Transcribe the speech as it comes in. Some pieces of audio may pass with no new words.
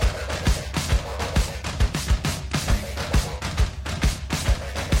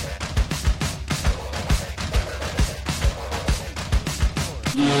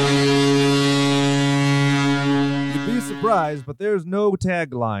surprise, but there's no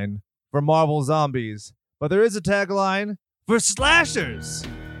tagline for Marvel Zombies. But there is a tagline for Slashers,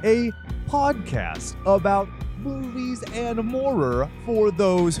 a podcast about movies and horror for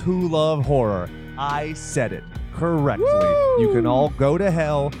those who love horror. I said it correctly. Woo! You can all go to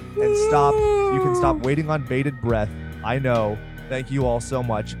hell and stop. You can stop waiting on bated breath. I know. Thank you all so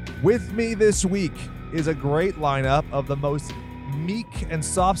much. With me this week is a great lineup of the most meek and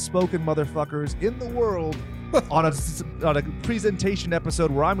soft-spoken motherfuckers in the world on a presentation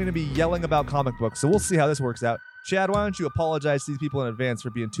episode where I'm going to be yelling about comic books. So we'll see how this works out. Chad, why don't you apologize to these people in advance for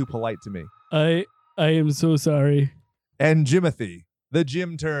being too polite to me? I am so sorry. And Jimothy, the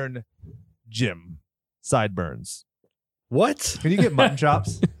Jim turn Jim. Sideburns. What? Can you get mutton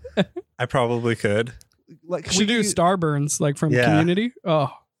chops? I probably could. Like, Should do Starburns, like from Community. Oh,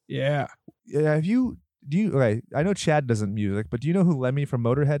 yeah. Yeah, okay, I know Chad doesn't music, but do you know who Lemmy from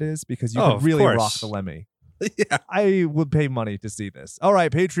Motorhead is? Because you can really rock the Lemmy. Yeah. I would pay money to see this. All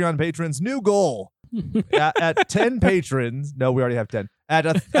right, Patreon patrons, new goal. at 10 patrons, no, we already have 10. At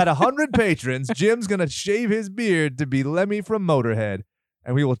 100 patrons, Jim's going to shave his beard to be Lemmy from Motorhead,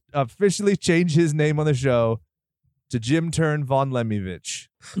 and we will officially change his name on the show to Jim Turn Von Lemmyvich.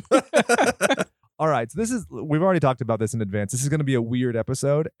 All right, so we've already talked about this in advance. This is going to be a weird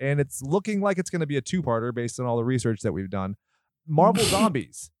episode, and it's looking like it's going to be a two-parter based on all the research that we've done. Marvel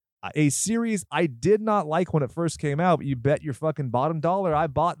Zombies, a series I did not like when it first came out, but you bet your fucking bottom dollar I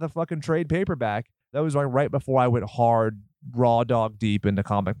bought the fucking trade paperback. That was right before I went hard, raw dog deep into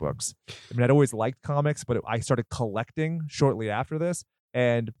comic books. I mean, I'd always liked comics, but I started collecting shortly after this,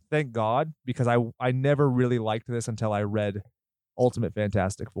 and thank God, because I never really liked this until I read Ultimate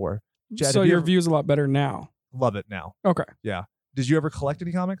Fantastic Four. Chad, so your view's a lot better now. Love it now. Okay. Yeah. Did you ever collect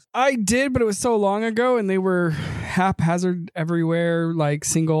any comics? I did, but it was so long ago, and they were haphazard everywhere, like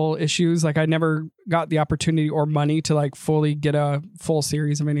single issues. Like I never got the opportunity or money to like fully get a full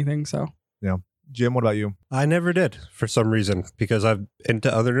series of anything. So yeah. Jim, what about you? I never did for some reason because I'm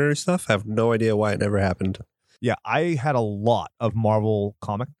into other nerdy stuff. I have no idea why it never happened. Yeah, I had a lot of Marvel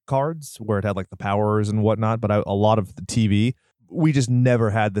comic cards where it had like the powers and whatnot, but a lot of the TV. We just never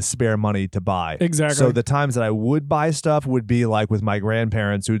had the spare money to buy. Exactly. So the times that I would buy stuff would be like with my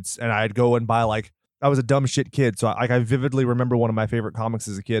grandparents, and I'd go and buy like, I was a dumb shit kid. So I vividly remember one of my favorite comics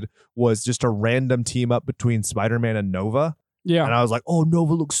as a kid was just a random team up between Spider-Man and Nova. Yeah. And I was like, oh,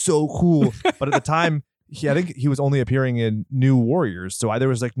 Nova looks so cool. But at the time, I think he was only appearing in New Warriors. So there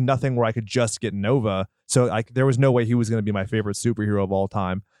was like nothing where I could just get Nova. So there was no way he was going to be my favorite superhero of all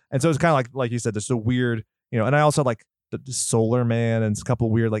time. And so it's kind of like you said, just a weird, and I also like the Solar Man and a couple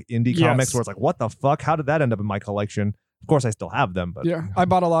weird like indie comics where it's like, what the fuck? How did that end up in my collection? Of course, I still have them, but yeah, I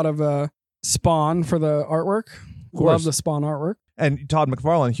bought a lot of Spawn for the artwork. Love the Spawn artwork. And Todd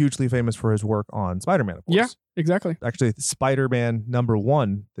McFarlane, hugely famous for his work on Spider-Man, of course. Yeah, exactly. Actually, Spider-Man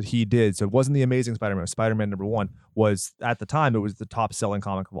 #1 that he did, so it wasn't the Amazing Spider-Man. Spider-Man #1 was, at the time, it was the top-selling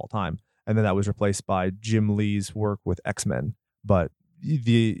comic of all time. And then that was replaced by Jim Lee's work with X-Men. But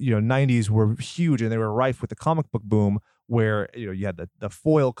the 90s were huge, and they were rife with the comic book boom where you had the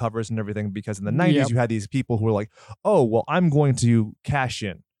foil covers and everything, because in the 90s you had these people who were like, oh, well, I'm going to cash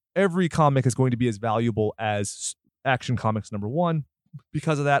in. Every comic is going to be as valuable as Action Comics #1.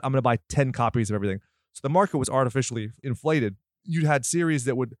 Because of that, I'm going to buy 10 copies of everything. So the market was artificially inflated. You had series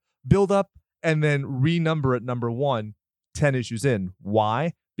that would build up and then renumber at #1 10 issues in.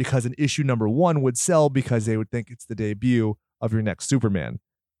 Why? Because an issue #1 would sell because they would think it's the debut of your next Superman.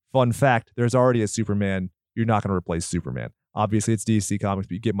 Fun fact, there's already a Superman. You're not going to replace Superman. Obviously, it's DC Comics,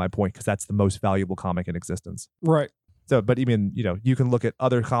 but you get my point because that's the most valuable comic in existence. Right. So, but even, you can look at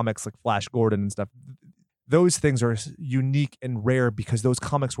other comics like Flash Gordon and stuff. Those things are unique and rare because those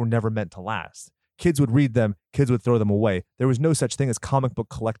comics were never meant to last. Kids would read them. Kids would throw them away. There was no such thing as comic book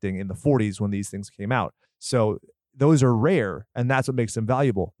collecting in the 40s when these things came out. So those are rare, and that's what makes them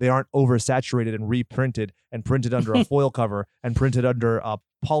valuable. They aren't oversaturated and reprinted and printed under a foil cover and printed under a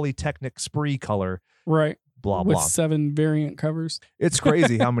Polytechnic Spree color. Right. Blah, with blah. 7 variant covers. It's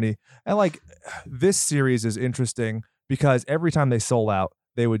crazy how many. And like, this series is interesting because every time they sold out,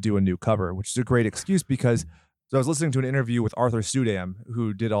 they would do a new cover, which is a great excuse because I was listening to an interview with Arthur Sudam,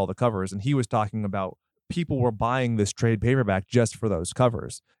 who did all the covers, and he was talking about people were buying this trade paperback just for those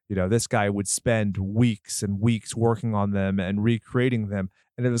covers. This guy would spend weeks and weeks working on them and recreating them.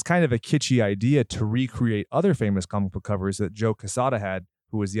 And it was kind of a kitschy idea to recreate other famous comic book covers that Joe Quesada had,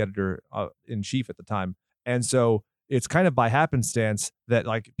 who was the editor-in-chief at the time. And so it's kind of by happenstance that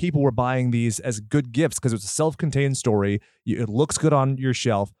like people were buying these as good gifts because it's a self-contained story. It looks good on your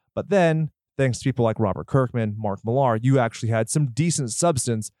shelf. But then, thanks to people like Robert Kirkman, Mark Millar, you actually had some decent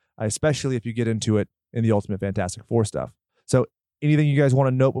substance, especially if you get into it in the Ultimate Fantastic Four stuff. So anything you guys want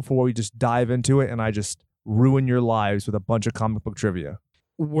to note before we just dive into it and I just ruin your lives with a bunch of comic book trivia?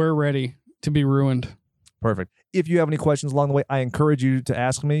 We're ready to be ruined. Perfect. If you have any questions along the way, I encourage you to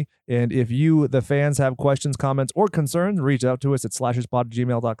ask me. And if you, the fans, have questions, comments, or concerns, reach out to us at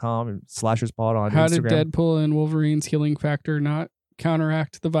slasherspod@gmail.com and slasherspod on How Instagram. did Deadpool and Wolverine's healing factor not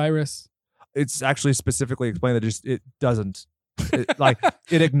counteract the virus? It's actually specifically explained that it doesn't.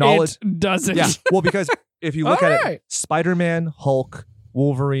 It acknowledged. It doesn't. Yeah. Well, because if you look All at right. it, Spider-Man, Hulk,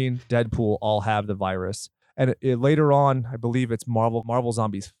 Wolverine, Deadpool all have the virus. And later on, I believe it's Marvel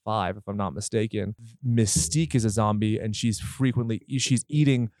Zombies 5, if I'm not mistaken. Mystique is a zombie, and she's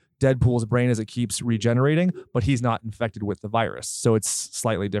eating Deadpool's brain as it keeps regenerating, but he's not infected with the virus. So it's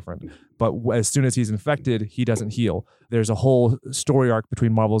slightly different. But as soon as he's infected, he doesn't heal. There's a whole story arc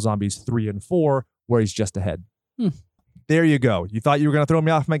between Marvel Zombies 3 and 4 where he's just ahead. There you go. You thought you were going to throw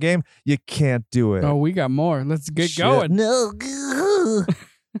me off my game? You can't do it. Oh, we got more. Let's get Shit. going. No.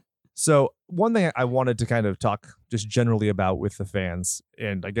 So one thing I wanted to kind of talk just generally about with the fans,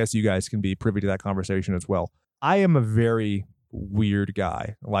 and I guess you guys can be privy to that conversation as well. I am a very weird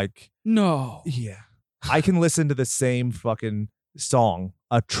guy. No. Yeah. I can listen to the same fucking song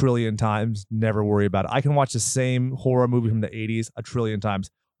a trillion times, never worry about it. I can watch the same horror movie from the 80s a trillion times.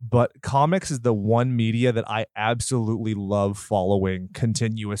 But comics is the one media that I absolutely love following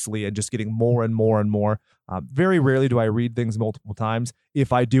continuously and just getting more and more and more. Very rarely do I read things multiple times.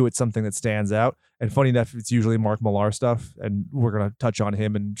 If I do, it's something that stands out. And funny enough, it's usually Mark Millar stuff, and we're going to touch on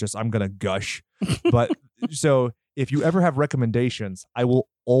him and I'm going to gush. But so if you ever have recommendations, I will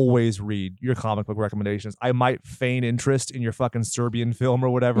always read your comic book recommendations. I might feign interest in your fucking Serbian film or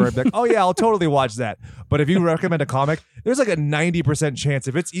whatever. I'd be like, oh yeah, I'll totally watch that. But if you recommend a comic, there's like a 90% chance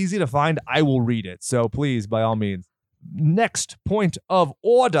if it's easy to find, I will read it. So please, by all means. Next point of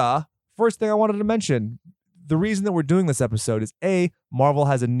order. First thing I wanted to mention, the reason that we're doing this episode is Marvel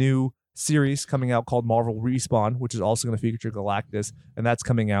has a new series coming out called Marvel Respawn, which is also going to feature Galactus, and that's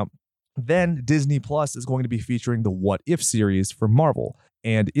coming out. Then Disney Plus is going to be featuring the What If series for Marvel.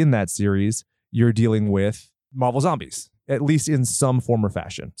 And in that series, you're dealing with Marvel Zombies, at least in some form or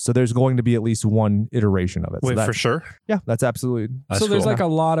fashion. So there's going to be at least one iteration of it. Wait, for sure? Yeah, that's absolutely. So there's like a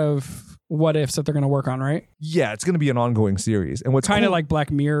lot of what ifs that they're going to work on, right? Yeah, it's going to be an ongoing series. And what's kind of cool, like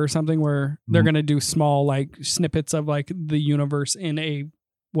Black Mirror or something where they're going to do small like snippets of like the universe in a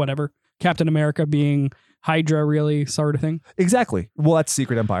whatever. Captain America being Hydra, really, sort of thing. Exactly. Well, that's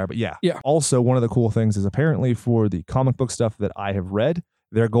Secret Empire, but yeah. Yeah. Also, one of the cool things is apparently for the comic book stuff that I have read,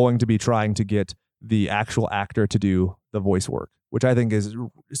 they're going to be trying to get the actual actor to do the voice work, which I think is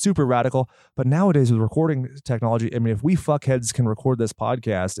super radical. But nowadays with recording technology, I mean, if we fuckheads can record this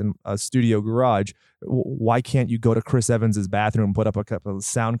podcast in a studio garage, why can't you go to Chris Evans's bathroom, put up a couple of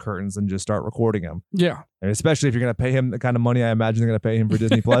sound curtains and just start recording him? Yeah. And especially if you're going to pay him the kind of money I imagine they're going to pay him for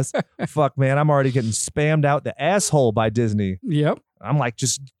Disney Plus. Fuck, man, I'm already getting spammed out the asshole by Disney. Yep. I'm like,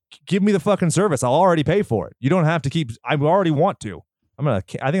 just give me the fucking service. I'll already pay for it. You don't have to keep, I already want to. I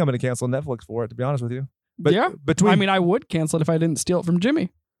think I'm going to cancel Netflix for it, to be honest with you. But yeah. I would cancel it if I didn't steal it from Jimmy.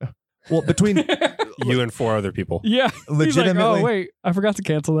 Well, between you and 4 other people. Yeah. Legitimately. He's like, oh, wait, I forgot to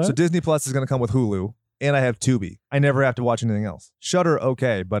cancel that. So Disney Plus is going to come with Hulu, and I have Tubi. I never have to watch anything else. Shudder,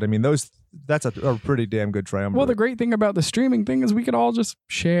 okay, but I mean, that's a pretty damn good triumvirate. Well, the great thing about the streaming thing is we could all just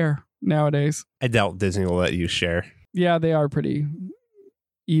share nowadays. I doubt Disney will let you share. Yeah, they are pretty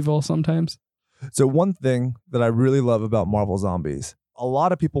evil sometimes. So one thing that I really love about Marvel Zombies, a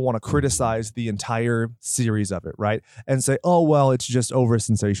lot of people want to criticize the entire series of it, right? And say, oh, well, it's just over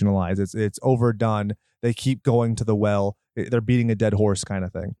sensationalized. It's overdone. They keep going to the well. They're beating a dead horse kind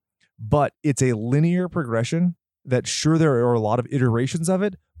of thing. But it's a linear progression that sure, there are a lot of iterations of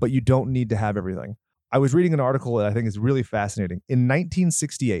it, but you don't need to have everything. I was reading an article that I think is really fascinating. In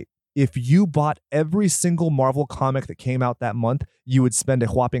 1968, if you bought every single Marvel comic that came out that month, you would spend a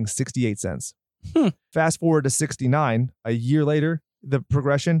whopping 68 cents. Fast forward to 69, a year later, the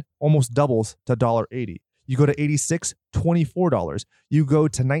progression almost doubles to $1.80. You go to 86, $24. You go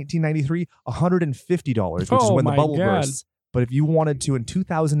to 1993, $150, which is when the bubble bursts. But if you wanted to, in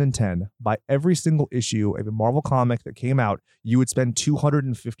 2010, buy every single issue of a Marvel comic that came out, you would spend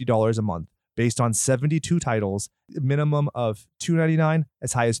 $250 a month based on 72 titles, minimum of $2.99,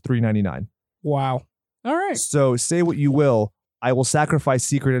 as high as $3.99. Wow. All right. So say what you will, I will sacrifice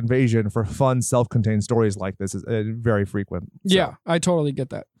Secret Invasion for fun, self-contained stories like this. Is very frequent. So. Yeah, I totally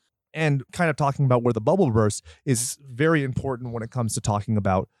get that. And kind of talking about where the bubble burst is very important when it comes to talking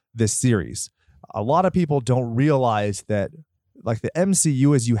about this series. A lot of people don't realize that like the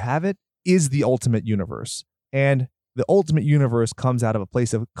MCU as you have it is the ultimate universe. And the ultimate universe comes out of a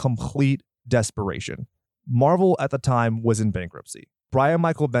place of complete desperation. Marvel at the time was in bankruptcy. Brian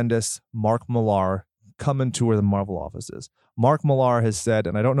Michael Bendis, Mark Millar come and tour the Marvel offices. Mark Millar has said,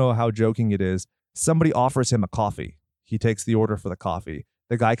 and I don't know how joking it is, somebody offers him a coffee. He takes the order for the coffee.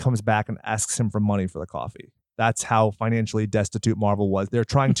 The guy comes back and asks him for money for the coffee. That's how financially destitute Marvel was. They're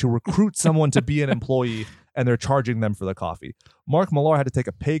trying to recruit someone to be an employee, and they're charging them for the coffee. Mark Millar had to take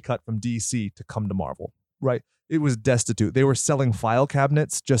a pay cut from DC to come to Marvel, right? It was destitute. They were selling file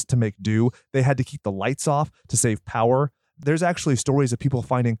cabinets just to make do. They had to keep the lights off to save power. There's actually stories of people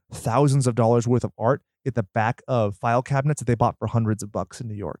finding thousands of dollars worth of art at the back of file cabinets that they bought for hundreds of bucks in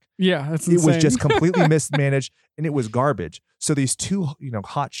New York. Yeah, that's insane. It was just completely mismanaged, and it was garbage. So these two,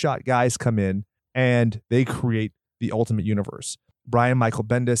 hotshot guys come in and they create the Ultimate Universe. Brian Michael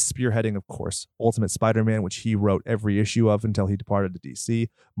Bendis spearheading, of course, Ultimate Spider-Man, which he wrote every issue of until he departed to DC.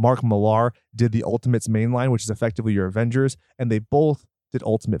 Mark Millar did the Ultimates mainline, which is effectively your Avengers, and they both did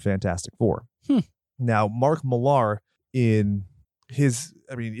Ultimate Fantastic Four. Now, Mark Millar,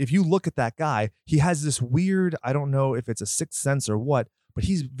 if you look at that guy, he has this weird, I don't know if it's a sixth sense or what, but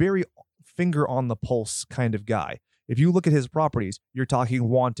he's very finger on the pulse kind of guy. If you look at his properties, you're talking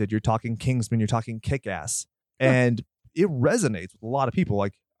Wanted, you're talking Kingsman, you're talking Kick-Ass, and it resonates with a lot of people.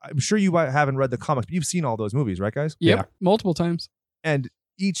 Like, I'm sure you haven't read the comics, but you've seen all those movies, right, guys? Yep, multiple times. And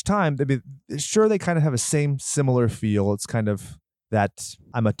each time, sure, they kind of have a similar feel. It's kind of that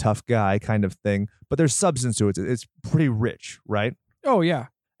I'm a tough guy kind of thing, but there's substance to it. It's pretty rich, right? Oh, yeah.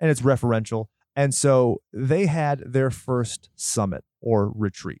 And it's referential. And so they had their first summit or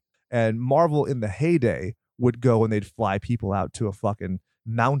retreat. And Marvel in the heyday would go and they'd fly people out to a fucking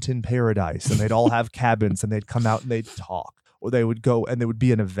mountain paradise, and they'd all have cabins, and they'd come out and they'd talk, or they would go and there would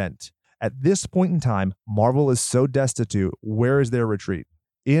be an event. At this point in time, Marvel is so destitute. Where is their retreat?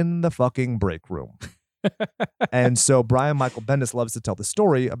 In the fucking break room. And so Brian Michael Bendis loves to tell the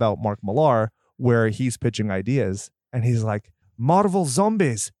story about Mark Millar, where he's pitching ideas, and he's like, Marvel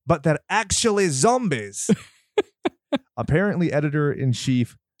zombies, but they're actually zombies. Apparently,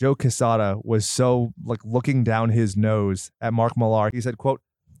 editor-in-chief Joe Quesada was so looking down his nose at Mark Millar. He said, quote,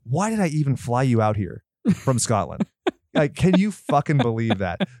 why did I even fly you out here from Scotland? Can you fucking believe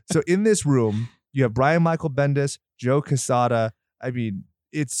that? So in this room, you have Brian Michael Bendis, Joe Quesada. I mean,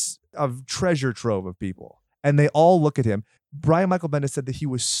 it's a treasure trove of people. And they all look at him. Brian Michael Bendis said that he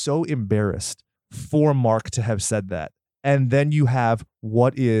was so embarrassed for Mark to have said that. And then you have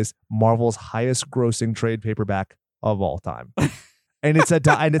what is Marvel's highest grossing trade paperback of all time. And it's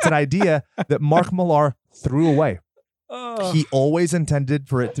an idea that Mark Millar threw away. He always intended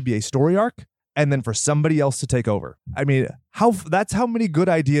for it to be a story arc and then for somebody else to take over. I mean, that's how many good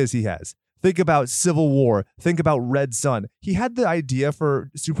ideas he has. Think about Civil War. Think about Red Sun. He had the idea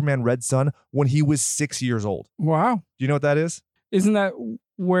for Superman Red Sun when he was 6 years old. Wow. Do you know what that is? Isn't that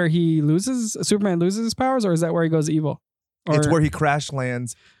where Superman loses his powers, or is that where he goes evil? It's where he crash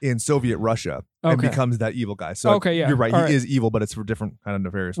lands in Soviet Russia and becomes that evil guy. So you're right. He is evil, but it's for different kind of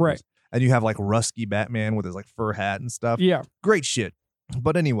nefarious reasons. Right. And you have Rusky Batman with his fur hat and stuff. Yeah. Great shit.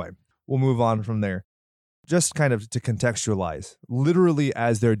 But anyway, we'll move on from there. Just kind of to contextualize, literally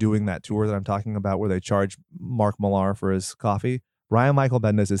as they're doing that tour that I'm talking about where they charge Mark Millar for his coffee, Brian Michael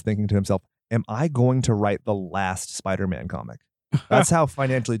Bendis is thinking to himself, am I going to write the last Spider-Man comic? That's how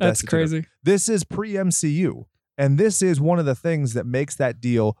financially destitute. That's crazy. This is pre-MCU. And this is one of the things that makes that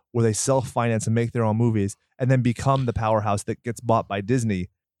deal where they self-finance and make their own movies and then become the powerhouse that gets bought by Disney.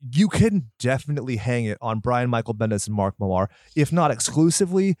 You can definitely hang it on Brian Michael Bendis and Mark Millar, if not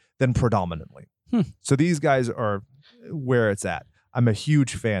exclusively, then predominantly. So these guys are where it's at. I'm a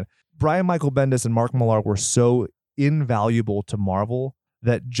huge fan. Brian Michael Bendis and Mark Millar were so invaluable to Marvel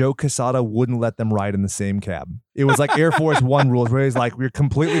that Joe Quesada wouldn't let them ride in the same cab. It was like Air Force One rules where he's like, we're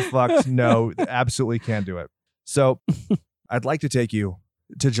completely fucked. No, absolutely can't do it. So I'd like to take you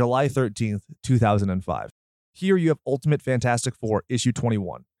to July 13th, 2005. Here you have Ultimate Fantastic Four, issue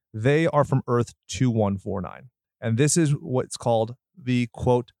 21. They are from Earth 2149. And this is what's called the,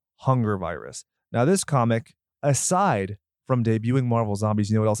 quote, hunger virus. Now, this comic, aside from debuting Marvel Zombies,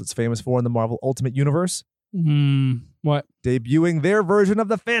 you know what else it's famous for in the Marvel Ultimate Universe? What? Debuting their version of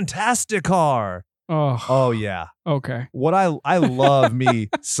the Fantastic Car. Oh yeah. Okay. What I love me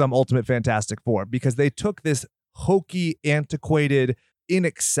some Ultimate Fantastic Four because they took this hokey, antiquated,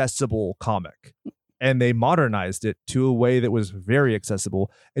 inaccessible comic and they modernized it to a way that was very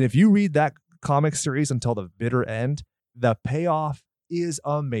accessible. And if you read that comic series until the bitter end, the payoff is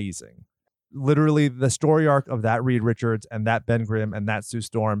amazing. Literally, the story arc of that Reed Richards and that Ben Grimm and that Sue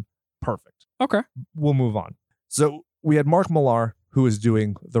Storm, perfect. Okay. We'll move on. So we had Mark Millar, who is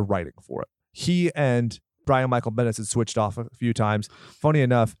doing the writing for it. He and Brian Michael Bendis had switched off a few times. Funny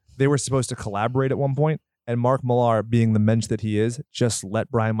enough, they were supposed to collaborate at one point, And Mark Millar, being the mensch that he is, just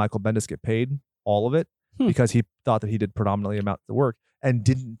let Brian Michael Bendis get paid all of it because he thought that he did predominantly amount of the work and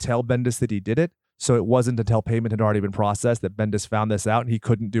didn't tell Bendis that he did it. So it wasn't until payment had already been processed that Bendis found this out and he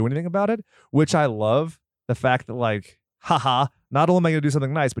couldn't do anything about it, which I love. The fact that like, haha, not only am I going to do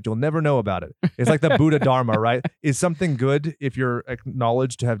something nice, but you'll never know about it. It's like the Buddha Dharma, right? Is something good if you're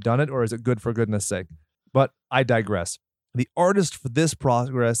acknowledged to have done it, or is it good for goodness sake? But I digress. The artist for this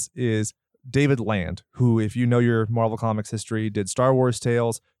progress is David Land, who, if you know your Marvel Comics history, did Star Wars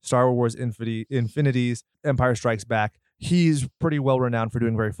Tales, Star Wars Infinities, Empire Strikes Back. He's pretty well renowned for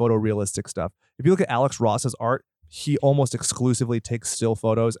doing very photorealistic stuff. If you look at Alex Ross's art, he almost exclusively takes still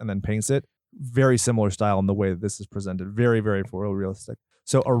photos and then paints it. Very similar style in the way that this is presented. Very, very photorealistic.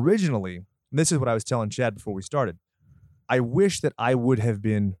 So originally, and this is what I was telling Chad before we started, I wish that I would have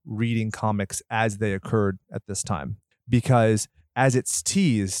been reading comics as they occurred at this time, because as it's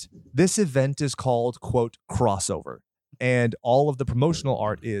teased, this event is called, quote, crossover. And all of the promotional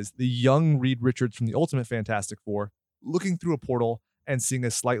art is the young Reed Richards from the Ultimate Fantastic Four looking through a portal and seeing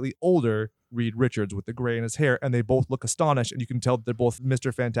a slightly older Reed Richards with the gray in his hair, and they both look astonished, and you can tell that they're both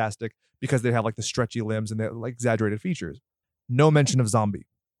Mr. Fantastic because they have like the stretchy limbs and the like exaggerated features. No mention of zombie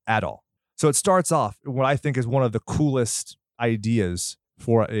at all. So it starts off what I think is one of the coolest ideas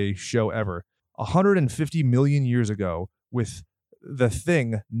for a show ever. 150 million years ago, with the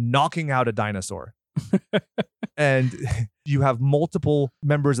Thing knocking out a dinosaur. And you have multiple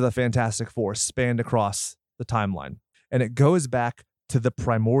members of the Fantastic Four spanned across the timeline. And it goes back to the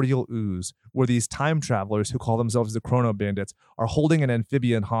primordial ooze, where these time travelers who call themselves the Chrono Bandits are holding an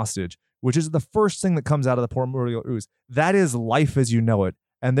amphibian hostage, which is the first thing that comes out of the primordial ooze. That is life as you know it.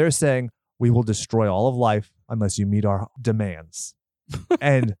 And they're saying, we will destroy all of life unless you meet our demands.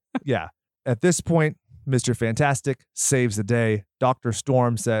 And yeah, at this point, Mr. Fantastic saves the day. Dr.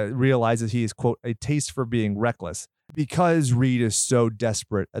 Storm realizes he is, quote, a taste for being reckless. Because Reed is so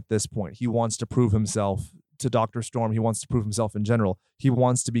desperate at this point, he wants to prove himself to Dr. Storm. He wants to prove himself in general. He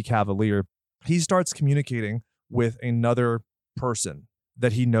wants to be cavalier. He starts communicating with another person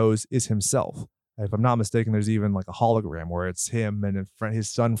that he knows is himself. If I'm not mistaken, there's even like a hologram where it's him and his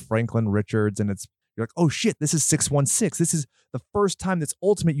son Franklin Richards, and you're like, oh shit, this is 616. This is the first time this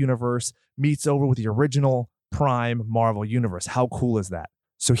Ultimate Universe meets over with the original Prime Marvel Universe. How cool is that?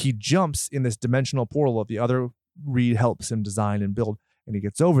 So he jumps in this dimensional portal that the other Reed helps him design and build, and he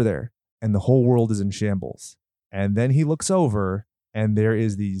gets over there, and the whole world is in shambles. And then he looks over, and there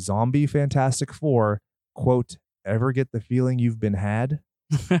is the zombie Fantastic Four, quote, ever get the feeling you've been had?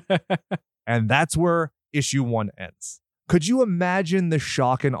 And that's where issue 1 ends. Could you imagine the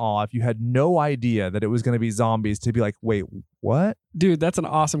shock and awe if you had no idea that it was going to be zombies to be like, wait, what? Dude, that's an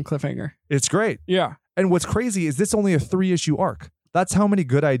awesome cliffhanger. It's great. Yeah. And what's crazy is this only a 3-issue arc. That's how many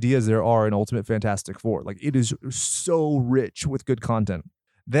good ideas there are in Ultimate Fantastic Four. Like, it is so rich with good content.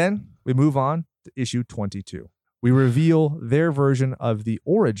 Then we move on to issue 22. We reveal their version of the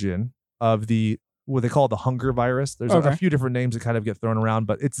origin of what they call the hunger virus. There's a few different names that kind of get thrown around,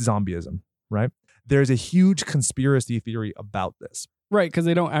 but it's zombieism, right? There's a huge conspiracy theory about this. Right, because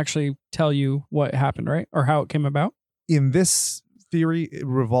they don't actually tell you what happened, right? Or how it came about. In this theory, it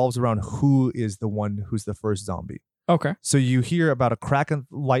revolves around who is the one who's the first zombie. Okay. So you hear about a crack of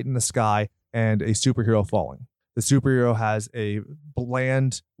light in the sky and a superhero falling. The superhero has a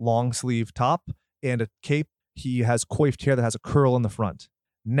bland long sleeve top and a cape. He has coiffed hair that has a curl in the front.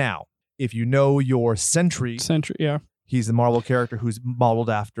 Now, if you know your Sentry, yeah, he's the Marvel character who's modeled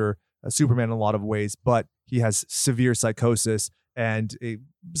after Superman in a lot of ways, but he has severe psychosis and a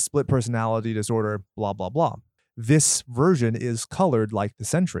split personality disorder, blah, blah, blah. This version is colored like the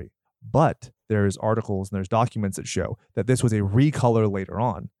Sentry, but there's articles and there's documents that show that this was a recolor later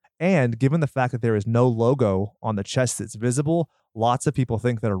on. And given the fact that there is no logo on the chest that's visible, lots of people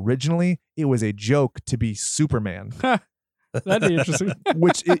think that originally it was a joke to be Superman. That'd be interesting.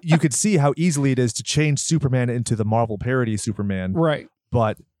 Which you could see how easily it is to change Superman into the Marvel parody Superman. Right.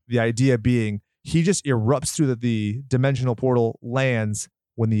 But the idea being he just erupts through the dimensional portal, lands.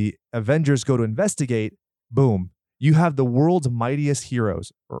 When the Avengers go to investigate, boom, you have the world's mightiest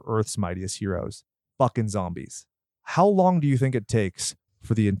heroes, or Earth's mightiest heroes, fucking zombies. How long do you think it takes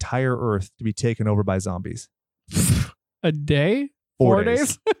for the entire Earth to be taken over by zombies? A day? 4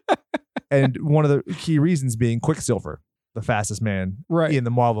 days. And one of the key reasons being Quicksilver, the fastest man in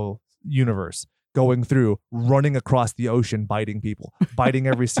the Marvel universe, going through, running across the ocean, biting people, biting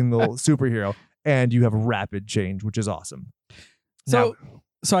every single superhero, and you have rapid change, which is awesome. So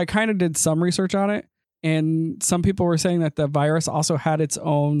I kind of did some research on it, and some people were saying that the virus also had its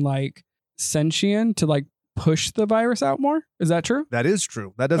own like sentient to like push the virus out more. Is that true? That is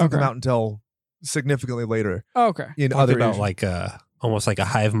true. That doesn't come out until significantly later Okay. in Talk other about issues. like almost like a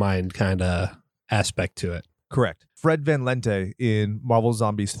hive mind kind of aspect to it. Correct. Fred Van Lente in Marvel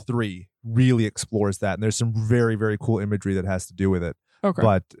Zombies 3 really explores that. And there's some very, very cool imagery that has to do with it. Okay.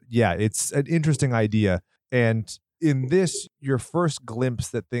 But yeah, it's an interesting idea. And in this, your first glimpse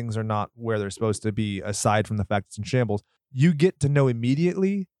that things are not where they're supposed to be, aside from the fact it's in shambles, you get to know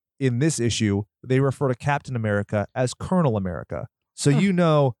immediately in this issue, they refer to Captain America as Colonel America. So you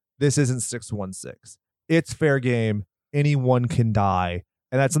know this isn't 616. It's fair game. Anyone can die.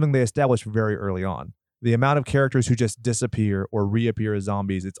 And that's something they established very early on. The amount of characters who just disappear or reappear as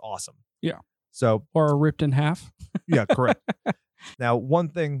zombies, it's awesome. Yeah. So, Or ripped in half. yeah, correct. Now, one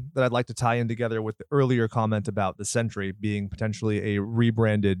thing that I'd like to tie in together with the earlier comment about the Sentry being potentially a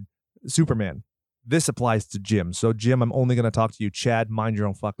rebranded Superman. This applies to Jim. So, Jim, I'm only going to talk to you. Chad, mind your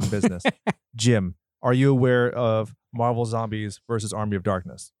own fucking business. Jim, are you aware of Marvel Zombies versus Army of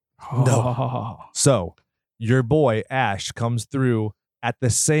Darkness? No. So, your boy Ash comes through at the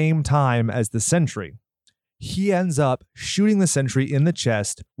same time as the Sentry. He ends up shooting the Sentry in the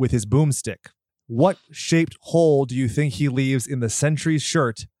chest with his boomstick. What shaped hole do you think he leaves in the Sentry's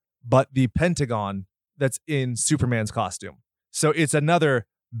shirt but the Pentagon that's in Superman's costume? So it's another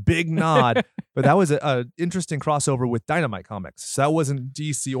big nod, but that was a interesting crossover with Dynamite Comics. So that wasn't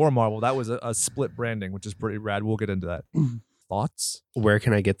DC or Marvel. That was a split branding, which is pretty rad. We'll get into that. Thoughts? Where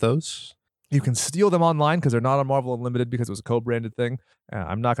can I get those? You can steal them online because they're not on Marvel Unlimited because it was a co-branded thing.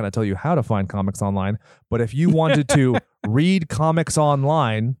 I'm not going to tell you how to find comics online, but if you wanted to read comics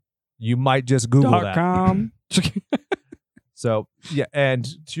online, you might just Google that. .com. So, yeah, and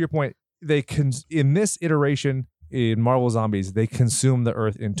to your point, they can in this iteration in Marvel Zombies, they consume the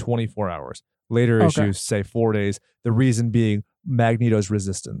Earth in 24 hours. Later issues say 4 days. The reason being Magneto's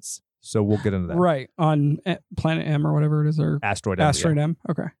resistance. So we'll get into that. Right. On Planet M or whatever it is, or Asteroid M. Asteroid M.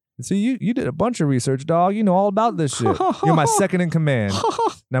 Okay. See, you did a bunch of research, dog. You know all about this shit. You're my second in command.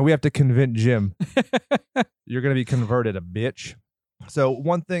 Now we have to convince Jim. You're going to be converted, a bitch. So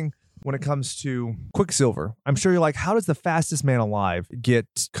one thing when it comes to Quicksilver, I'm sure you're like, how does the fastest man alive get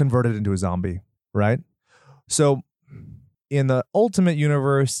converted into a zombie, right? So in the Ultimate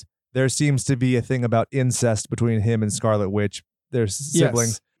Universe, there seems to be a thing about incest between him and Scarlet Witch. They're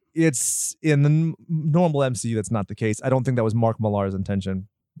siblings. Yes. It's in the normal MCU, that's not the case. I don't think that was Mark Millar's intention.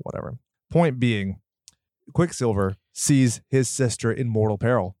 Whatever. Point being, Quicksilver sees his sister in mortal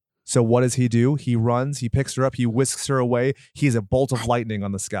peril. So what does he do? He runs, he picks her up, he whisks her away. He's a bolt of lightning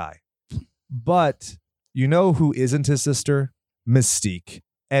on the sky. But you know who isn't his sister? Mystique.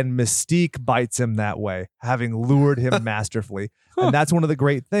 And Mystique bites him that way, having lured him masterfully. And that's one of the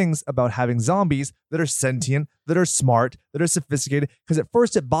great things about having zombies that are sentient, that are smart, that are sophisticated. Because at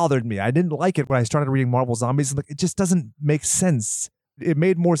first it bothered me. I didn't like it when I started reading Marvel Zombies. Like, it just doesn't make sense. It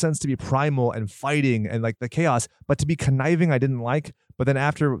made more sense to be primal and fighting and like the chaos, but to be conniving, I didn't like. But then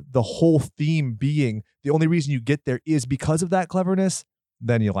after the whole theme being the only reason you get there is because of that cleverness,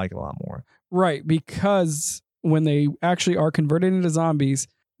 then you like it a lot more. Right. Because when they actually are converted into zombies,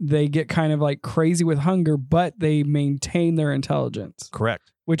 they get kind of like crazy with hunger, but they maintain their intelligence.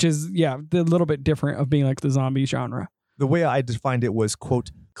 Correct. Which is, a little bit different of being like the zombie genre. The way I defined it was, quote,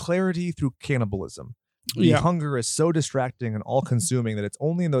 clarity through cannibalism. The hunger is so distracting and all-consuming that it's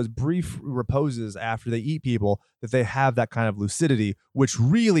only in those brief reposes after they eat people that they have that kind of lucidity, which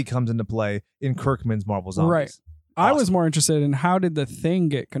really comes into play in Kirkman's Marvel Zombies. Right. I was more interested in how did the Thing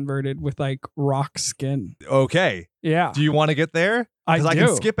get converted with like rock skin? Okay. Yeah. Do you want to get there? Because I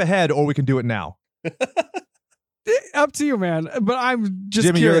can skip ahead or we can do it now. Up to you, man. But I'm just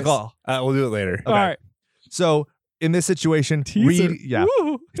Jimmy, curious. you're the call. We'll do it later. Okay. All right. So in this situation, Reed,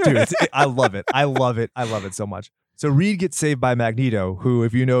 dude, I love it. I love it. I love it so much. So Reed gets saved by Magneto, who,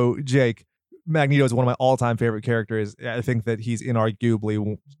 if you know Jake, Magneto is one of my all-time favorite characters. I think that he's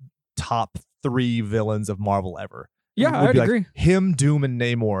inarguably top 3 villains of Marvel ever. Yeah, I'd agree. Him, Doom, and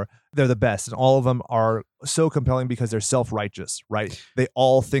Namor, they're the best. And all of them are so compelling because they're self-righteous, right? They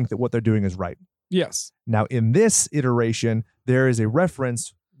all think that what they're doing is right. Yes. Now, in this iteration, there is a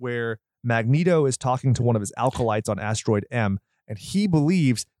reference where Magneto is talking to one of his acolytes on Asteroid M, and he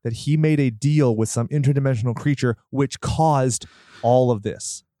believes that he made a deal with some interdimensional creature which caused all of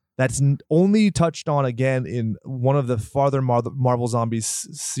this. That's only touched on again in one of the farther Marvel Zombies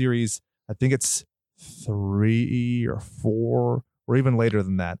series. I think it's 3 or 4 or even later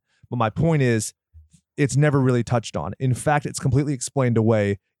than that. But my point is, it's never really touched on. In fact, it's completely explained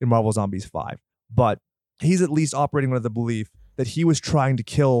away in Marvel Zombies 5. But he's at least operating under the belief that he was trying to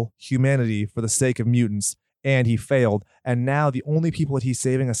kill humanity for the sake of mutants, and he failed. And now the only people that he's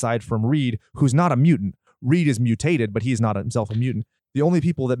saving, aside from Reed, who's not a mutant, Reed is mutated, but he's not himself a mutant, the only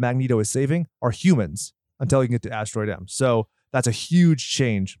people that Magneto is saving are humans until he can get to Asteroid M. So that's a huge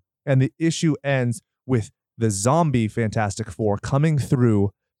change. And the issue ends with the zombie Fantastic Four coming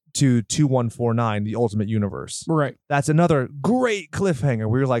through to 2149, the Ultimate Universe. Right. That's another great cliffhanger.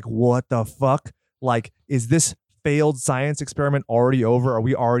 We were like, what the fuck? Like, is this failed science experiment already over? Are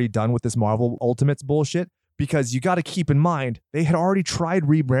we already done with this Marvel Ultimates bullshit? Because you got to keep in mind, they had already tried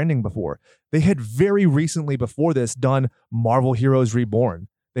rebranding before. They had very recently before this done Marvel Heroes Reborn.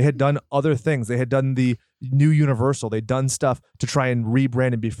 They had done other things. They had done the new Universal. They'd done stuff to try and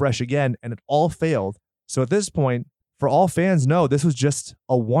rebrand and be fresh again, and it all failed. So at this point, for all fans know, this was just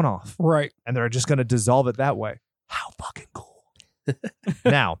a one-off. Right. And they're just going to dissolve it that way. How fucking cool.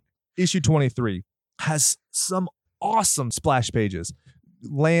 Now, issue 23 has some awesome splash pages.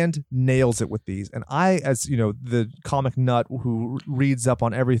 Land nails it with these. And I, as you know, the comic nut who reads up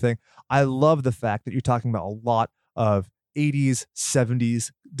on everything, I love the fact that you're talking about a lot of 80s,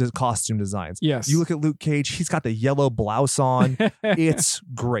 70s costume designs. Yes. You look at Luke Cage, he's got the yellow blouse on. It's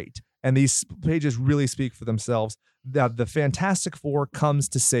great. And these pages really speak for themselves. The Fantastic Four comes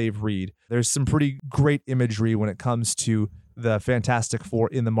to save Reed. There's some pretty great imagery when it comes to the Fantastic Four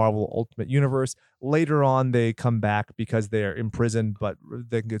in the Marvel Ultimate Universe. Later on, they come back because they're imprisoned, but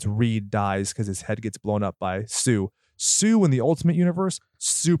then it's Reed dies because his head gets blown up by Sue. Sue in the Ultimate Universe,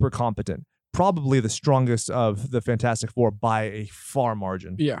 super competent. Probably the strongest of the Fantastic Four by a far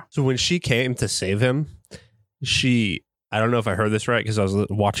margin. Yeah. So when she came to save him, I don't know if I heard this right because I was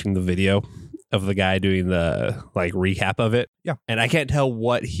watching the video of the guy doing the like recap of it. Yeah. And I can't tell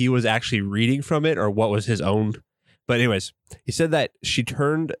what he was actually reading from it or what was his own. But anyways, he said that she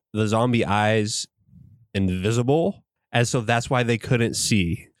turned the zombie eyes invisible. And so that's why they couldn't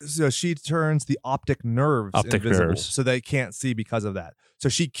see. So she turns the optic nerves invisible, so they can't see because of that. So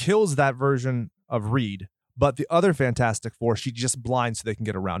she kills that version of Reed, but the other Fantastic Four, she just blinds so they can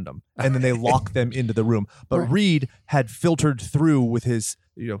get around them. And then they lock them into the room. But Right. Reed had filtered through with his,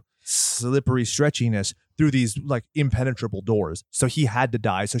 slippery stretchiness through these like impenetrable doors. So he had to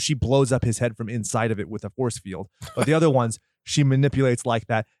die. So she blows up his head from inside of it with a force field. But the other ones, she manipulates like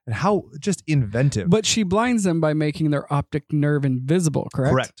that. And how just inventive. But she blinds them by making their optic nerve invisible,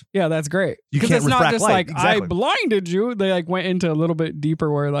 correct? Correct. Yeah, that's great. You Because can't it's not refract just light. like, Exactly. I blinded you. They like went into a little bit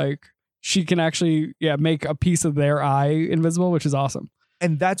deeper where like she can actually, make a piece of their eye invisible, which is awesome.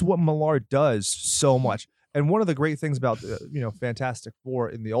 And that's what Millard does so much. And one of the great things about Fantastic Four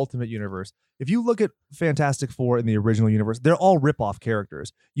in the Ultimate Universe, if you look at Fantastic Four in the original universe, they're all rip-off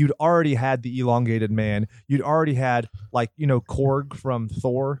characters. You'd already had the elongated man. You'd already had Korg from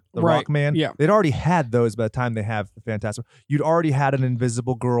Thor, the Right. Rock Man. Yeah. They'd already had those by the time they have the Fantastic. You'd already had an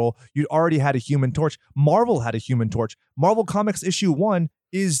Invisible Girl. You'd already had a Human Torch. Marvel had a Human Torch. Marvel Comics issue 1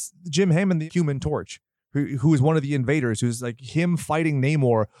 is Jim Hammond, the Human Torch, who is one of the invaders, who's like him fighting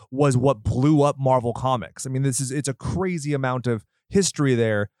Namor was what blew up Marvel Comics. I mean, it's a crazy amount of history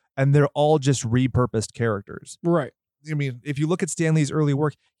there, and they're all just repurposed characters. Right. I mean, if you look at Stan Lee's early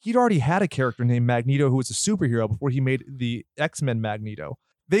work, he'd already had a character named Magneto who was a superhero before he made the X-Men Magneto.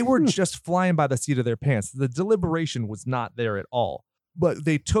 They were just flying by the seat of their pants. The deliberation was not there at all. But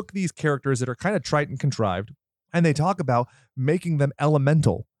they took these characters that are kind of trite and contrived, and they talk about making them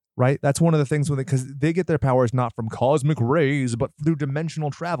elemental. Right? That's one of the things because they get their powers not from cosmic rays, but through dimensional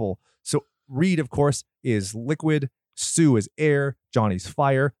travel. So Reed, of course, is liquid. Sue is air. Johnny's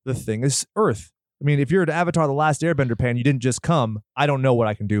fire. The Thing is earth. I mean, if you're an Avatar The Last Airbender fan, you didn't just come. I don't know what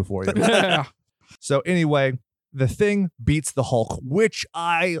I can do for you. Yeah. So anyway, the Thing beats the Hulk, which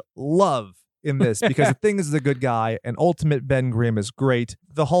I love in this because the Thing is a good guy and Ultimate Ben Grimm is great.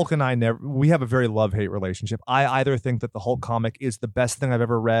 The Hulk and I we have a very love-hate relationship. I either think that the Hulk comic is the best thing I've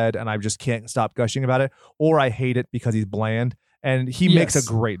ever read and I just can't stop gushing about it, or I hate it because he's bland and he makes a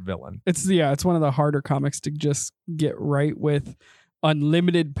great villain. It's one of the harder comics to just get right with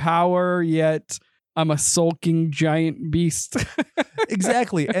unlimited power, yet I'm a sulking giant beast.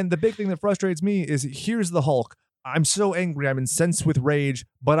 Exactly. And the big thing that frustrates me is here's the Hulk. I'm so angry. I'm incensed with rage,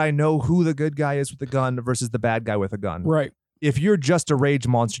 but I know who the good guy is with the gun versus the bad guy with a gun. Right. If you're just a rage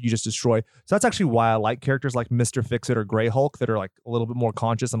monster, you just destroy. So that's actually why I like characters like Mr. Fix-It or Grey Hulk that are like a little bit more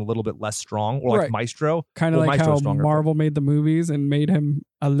conscious and a little bit less strong, or like Right. Maestro. Kind of Well, like how Maestro's stronger, Marvel made the movies and made him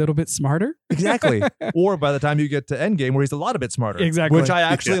a little bit smarter. Exactly. Or by the time you get to Endgame, where he's a lot bit smarter. Exactly. Which I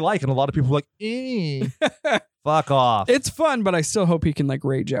actually like. And a lot of people are like, fuck off. It's fun, but I still hope he can like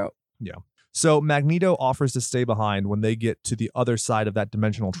rage out. So Magneto offers to stay behind when they get to the other side of that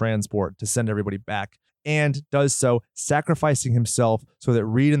dimensional transport to send everybody back, and does so, sacrificing himself so that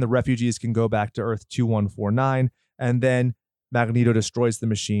Reed and the refugees can go back to Earth 2149. And then Magneto destroys the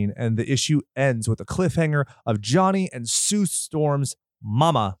machine, and the issue ends with a cliffhanger of Johnny and Sue Storm's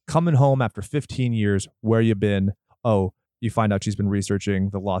Mama coming home after 15 years. Where you been? Oh, you find out she's been researching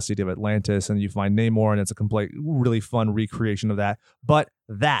the lost city of Atlantis, and you find Namor, and it's a complete, really fun recreation of that. But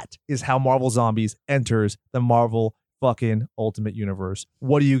that is how Marvel Zombies enters the Marvel fucking Ultimate Universe.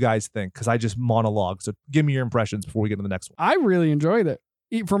 What do you guys think? Because I just monologue. So give me your impressions before we get to the next one. I really enjoyed it.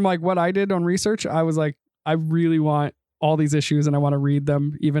 From like what I did on research, I was like, I really want all these issues and I want to read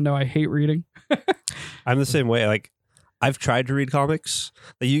them, even though I hate reading. I'm the same way. Like, I've tried to read comics.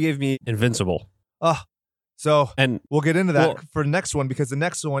 Like, you gave me Invincible. So And we'll get into that Well- for the next one, because the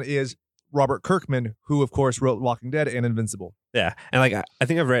next one is Robert Kirkman, who of course wrote Walking Dead and Invincible. yeah, and like I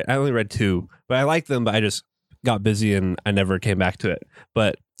think I only read 2, but I liked them, but I just got busy and I never came back to it.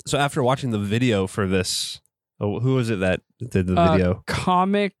 But so after watching the video for this, who was it that did the video?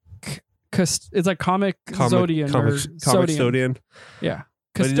 It's like Comic Zodian or Comic Sodian. Sodian. Yeah.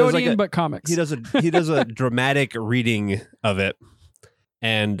 But he does like Custodian, a- but comics. He does a dramatic reading of it,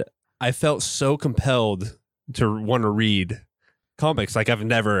 and I felt so compelled to want to read comics. Like, I've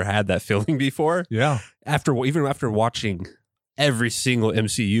never had that feeling before. Yeah. Even after watching every single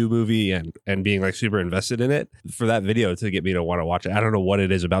MCU movie and being like super invested in it, for that video to get me to want to watch it. I don't know what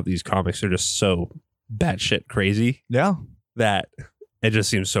it is about these comics. They're just so batshit crazy Yeah. that it just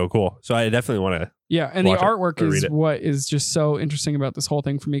seems so cool. So I definitely want to. Yeah, and the watch it artwork or is read it. what is just so interesting about this whole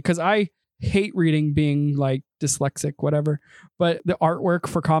thing for me, because I hate reading, being like dyslexic, whatever. But the artwork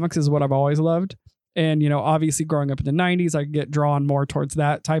for comics is what I've always loved. And, obviously growing up in the 90s, I get drawn more towards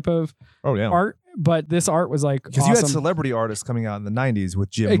that type of Oh, yeah. art. But this art was like Because awesome. you had celebrity artists coming out in the 90s with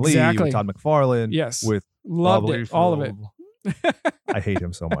Jim Lee, Exactly. with Todd McFarlane, Yes. with Loved Rob it. All of it. Liefeld. I hate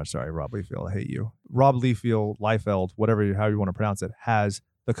him so much. Sorry, Rob Liefeld. I hate you. Rob Liefeld, however you want to pronounce it, has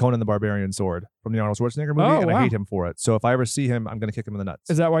the Conan the Barbarian sword from the Arnold Schwarzenegger movie, Oh, and I wow. hate him for it. So if I ever see him, I'm going to kick him in the nuts.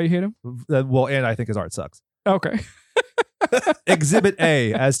 Is that why you hate him? Well, and I think his art sucks. Okay. Exhibit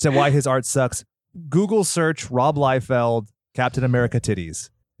A as to why his art sucks. Google search Rob Liefeld, Captain America titties,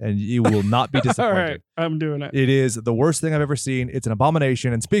 and you will not be All disappointed. right. I'm doing it. It is the worst thing I've ever seen. It's an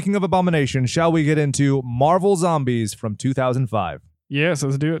abomination. And speaking of abomination, shall we get into Marvel Zombies from 2005? Yes,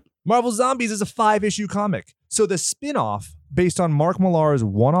 let's do it. Marvel Zombies is a 5-issue comic. So the spin-off, based on Mark Millar's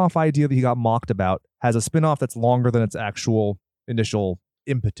one-off idea that he got mocked about, has a spin-off that's longer than its actual initial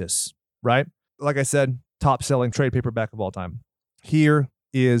impetus, right? Like I said, top-selling trade paperback of all time. Here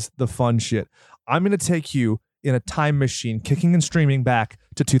is the fun shit. I'm going to take you in a time machine, kicking and streaming back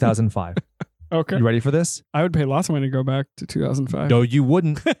to 2005. Okay. You ready for this? I would pay lots of money to go back to 2005. No, you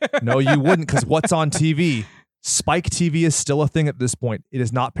wouldn't. No, you wouldn't, because what's on TV? Spike TV is still a thing at this point. It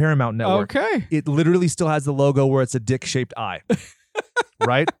is not Paramount Network. Okay. It literally still has the logo where it's a dick-shaped eye.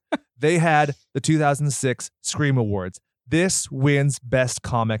 Right? They had the 2006 Scream Awards. This wins Best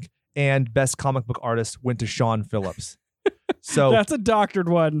Comic, and Best Comic Book Artist went to Sean Phillips. So That's a doctored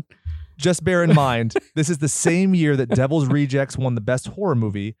one. just bear in mind, this is the same year that Devil's Rejects won the Best Horror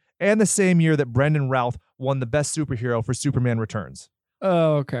Movie, and the same year that Brendan Routh won the Best Superhero for Superman Returns.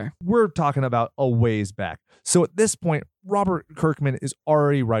 Oh, okay. We're talking about a ways back. So at this point, Robert Kirkman is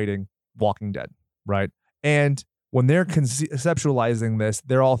already writing Walking Dead, right? And when they're conceptualizing this,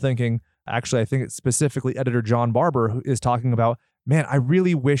 they're all thinking, actually, I think it's specifically editor John Barber who is talking about, man, I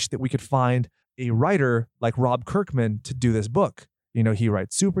really wish that we could find a writer like Rob Kirkman to do this book. He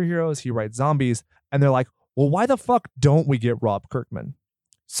writes superheroes, he writes zombies, and they're like, well, why the fuck don't we get Rob Kirkman?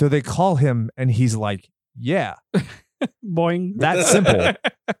 So they call him and he's like, yeah, Boing. that's simple.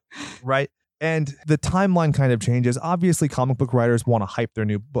 Right? And the timeline kind of changes. Obviously, comic book writers want to hype their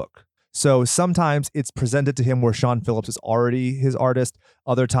new book. So sometimes it's presented to him where Sean Phillips is already his artist.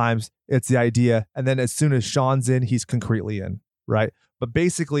 Other times it's the idea. And then as soon as Sean's in, he's concretely in, right? But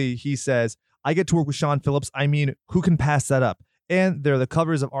basically he says, I get to work with Sean Phillips. I mean, who can pass that up? And they're the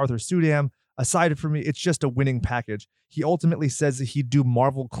covers of Arthur Sudam. Aside from me, it's just a winning package. He ultimately says that he'd do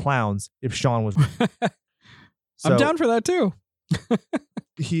Marvel Clowns if Sean was. I'm down for that too.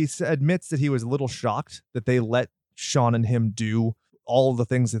 He admits that he was a little shocked that they let Sean and him do all the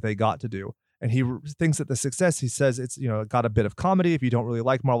things that they got to do. And he thinks that the success, he says it's, got a bit of comedy if you don't really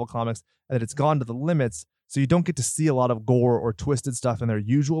like Marvel Comics, and that it's gone to the limits. So you don't get to see a lot of gore or twisted stuff in their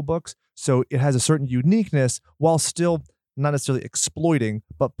usual books. So it has a certain uniqueness while still not necessarily exploiting,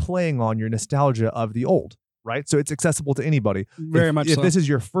 but playing on your nostalgia of the old, right? So it's accessible to anybody. Very much If so. this is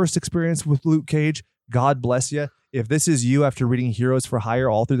your first experience with Luke Cage, God bless you. If this is you after reading Heroes for Hire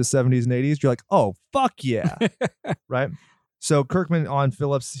all through the 70s and 80s, you're like, oh, fuck yeah. Right? So Kirkman on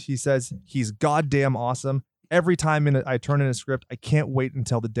Phillips, he says he's goddamn awesome. Every time I turn in a script, I can't wait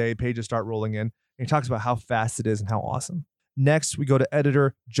until the day pages start rolling in. And he talks about how fast it is and how awesome. Next, we go to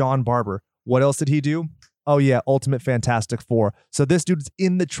editor John Barber. What else did he do? Oh yeah, Ultimate Fantastic Four. So this dude's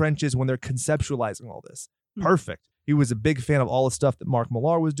in the trenches when they're conceptualizing all this. Perfect. He was a big fan of all the stuff that Mark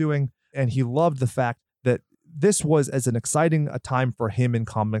Millar was doing, and he loved the fact that this was as an exciting a time for him in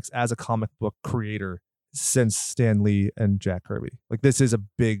comics as a comic book creator since Stan Lee and Jack Kirby. Like, this is a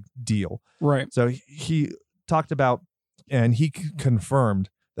big deal. Right. So he talked about, and he confirmed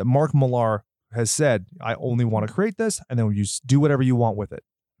that Mark Millar has said, I only want to create this, and then you just do whatever you want with it.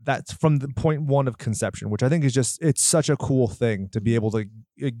 That's from the point one of conception, which I think is just, it's such a cool thing to be able to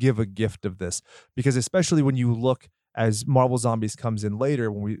give a gift of this, because especially when you look as Marvel Zombies comes in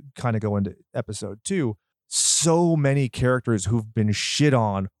later, when we kind of go into episode 2, so many characters who've been shit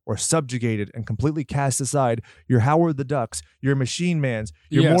on or subjugated and completely cast aside. Your Howard the Ducks, your Machine Mans,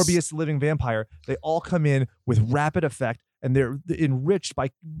 your Yes. Morbius the Living Vampire, they all come in with rapid effect, and they're enriched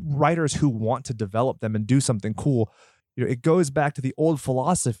by writers who want to develop them and do something cool. You know, it goes back to the old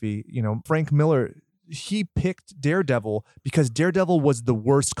philosophy. You know, Frank Miller, he picked Daredevil because Daredevil was the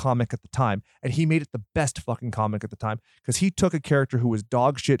worst comic at the time, and he made it the best fucking comic at the time because he took a character who was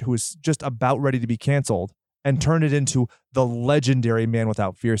dog shit, who was just about ready to be canceled, and turned it into the legendary Man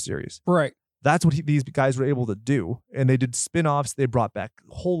Without Fear series. Right. That's what these guys were able to do, and they did spin-offs. They brought back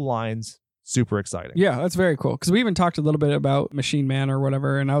whole lines. Super exciting. Yeah, that's very cool. Because we even talked a little bit about Machine Man or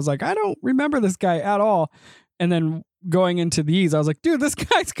whatever, and I was like, I don't remember this guy at all. And then going into these, I was like, dude, this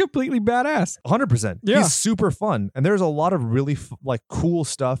guy's completely badass. 100%. Yeah. He's super fun. And there's a lot of really like cool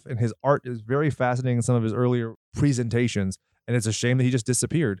stuff, and his art is very fascinating in some of his earlier presentations. And it's a shame that he just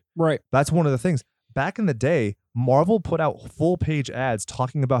disappeared. Right. That's one of the things. Back in the day, Marvel put out full page ads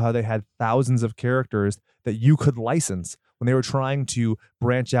talking about how they had thousands of characters that you could license when they were trying to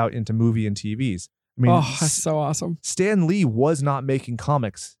branch out into movie and TVs. I mean, Oh, that's so awesome. Stan Lee was not making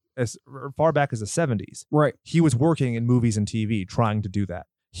comics as far back as the 70s. Right. He was working in movies and TV trying to do that.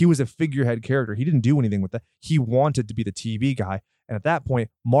 He was a figurehead character. He didn't do anything with that. He wanted to be the TV guy. And at that point,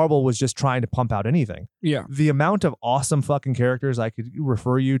 Marvel was just trying to pump out anything. Yeah. The amount of awesome fucking characters I could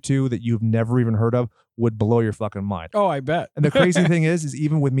refer you to that you've never even heard of would blow your fucking mind. Oh, I bet. And the crazy thing is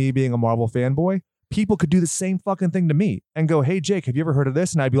even with me being a Marvel fanboy, people could do the same fucking thing to me and go, hey, Jake, have you ever heard of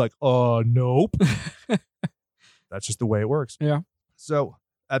this? And I'd be like, nope. That's just the way it works. Yeah. So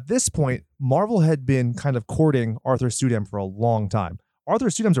at this point, Marvel had been kind of courting Arthur Sudam for a long time. Arthur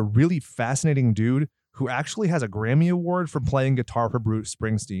Sudam's a really fascinating dude who actually has a Grammy Award for playing guitar for Bruce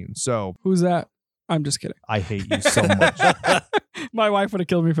Springsteen. So Who's that? I'm just kidding. I hate you so much. My wife would have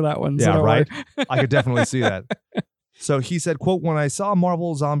killed me for that one. so Yeah, don't right. worry. I could definitely see that. So he said, quote, when I saw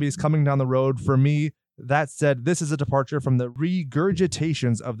Marvel Zombies coming down the road, for me, that said, this is a departure from the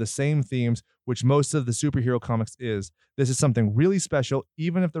regurgitations of the same themes, which most of the superhero comics is. This is something really special.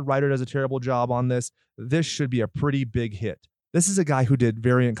 Even if the writer does a terrible job on this, this should be a pretty big hit. This is a guy who did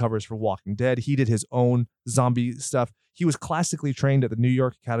variant covers for Walking Dead. He did his own zombie stuff. He was classically trained at the New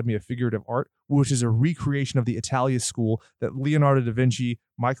York Academy of Figurative Art, which is a recreation of the Italia school that Leonardo da Vinci,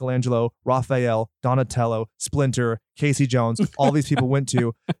 Michelangelo, Raphael, Donatello, Splinter, Casey Jones, all these people went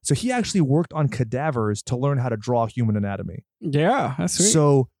to. So he actually worked on cadavers to learn how to draw human anatomy. Yeah, that's sweet.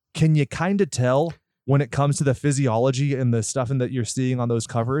 So can you kind of tell when it comes to the physiology and the stuff that you're seeing on those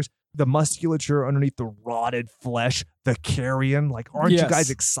covers, the musculature underneath the rotted flesh, the carrion? Like, aren't you Yes. guys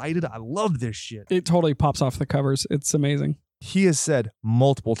excited? I love this shit. It totally pops off the covers. It's amazing. He has said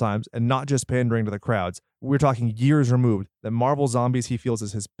multiple times, and not just pandering to the crowds, we're talking years removed, that Marvel Zombies he feels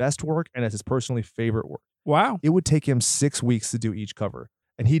is his best work and is his personally favorite work. Wow. It would take him 6 weeks to do each cover,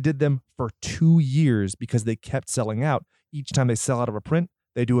 and he did them for 2 years because they kept selling out. Each time they sell out of a print,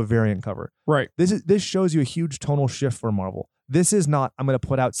 they do a variant cover. Right. This shows you a huge tonal shift for Marvel. This is not, I'm going to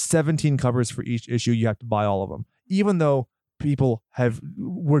put out 17 covers for each issue. You have to buy all of them. Even though people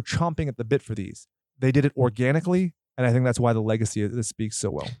were chomping at the bit for these, they did it organically. And I think that's why the legacy of this speaks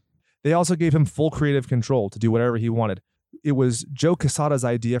so well. They also gave him full creative control to do whatever he wanted. It was Joe Quesada's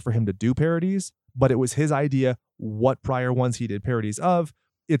idea for him to do parodies, but it was his idea what prior ones he did parodies of.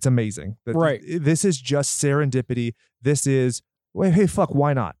 It's amazing. Right. This is just serendipity. This is, wait, hey, fuck,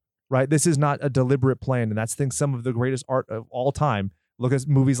 why not? Right? This is not a deliberate plan. And that's, I think, some of the greatest art of all time. Look at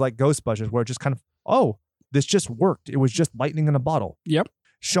movies like Ghostbusters, where it just kind of, oh, this just worked. It was just lightning in a bottle. Yep.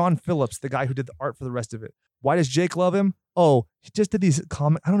 Sean Phillips, the guy who did the art for the rest of it. Why does Jake love him? Oh, he just did these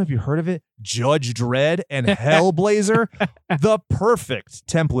comics. I don't know if you heard of it. Judge Dredd and Hellblazer. The perfect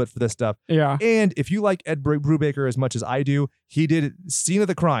template for this stuff. Yeah. And if you like Ed Brubaker as much as I do, he did Scene of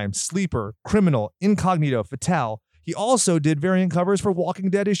the Crime, Sleeper, Criminal, Incognito, Fatale. He also did variant covers for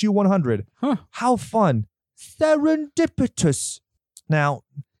Walking Dead issue 100. Huh. How fun. Serendipitous. Now,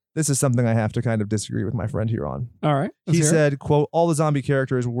 This is something I have to kind of disagree with my friend here on. All right. He said, quote, all the zombie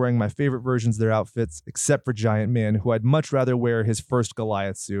characters were wearing my favorite versions of their outfits, except for Giant Man, who I'd much rather wear his first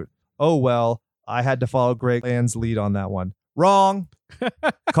Goliath suit. Oh, well, I had to follow Greg Land's lead on that one. Wrong.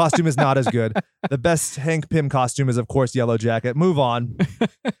 Costume is not as good. The best Hank Pym costume is, of course, Yellow Jacket. Move on.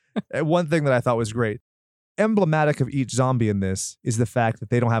 One thing that I thought was great. Emblematic of each zombie in this is the fact that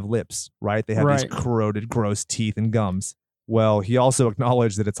they don't have lips, right? They have these corroded, gross teeth and gums. Well, he also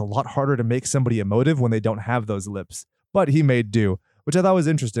acknowledged that it's a lot harder to make somebody emotive when they don't have those lips. But he made do, which I thought was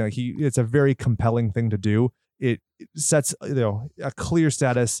interesting. Like it's a very compelling thing to do. It sets a clear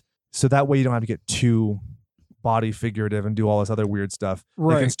status, so that way you don't have to get too body figurative and do all this other weird stuff.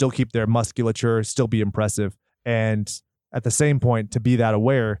 Right. They can still keep their musculature, still be impressive, and at the same point to be that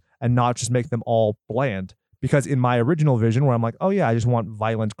aware and not just make them all bland. Because in my original vision, where I'm like, oh yeah, I just want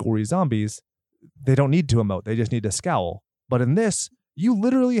violent, gory zombies, they don't need to emote. They just need to scowl. But in this, you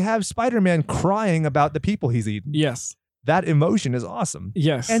literally have Spider-Man crying about the people he's eaten. Yes. That emotion is awesome.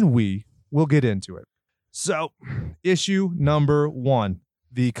 Yes. And we will get into it. So, issue number 1.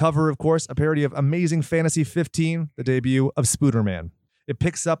 The cover, of course, a parody of Amazing Fantasy 15, the debut of Spooderman. It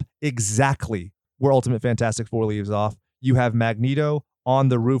picks up exactly where Ultimate Fantastic Four leaves off. You have Magneto on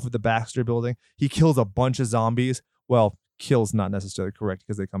the roof of the Baxter building. He kills a bunch of zombies. Well, kills not necessarily correct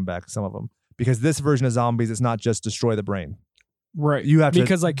because they come back, some of them. Because this version of zombies is not just destroy the brain. Right. You have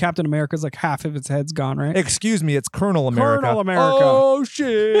because to, like Captain America's like half of its head's gone, right? Excuse me, it's Colonel America. Colonel America. Oh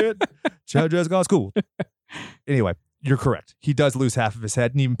shit. Just got school. Anyway, you're correct. He does lose half of his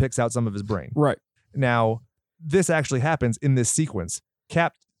head and even picks out some of his brain. Right. Now, this actually happens in this sequence.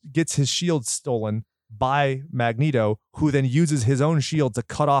 Cap gets his shield stolen by Magneto, who then uses his own shield to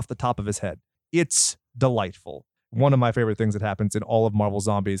cut off the top of his head. It's delightful. One of my favorite things that happens in all of Marvel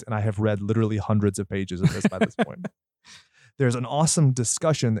Zombies, and I have read literally hundreds of pages of this by this point. There's an awesome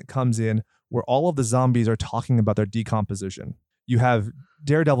discussion that comes in where all of the zombies are talking about their decomposition. You have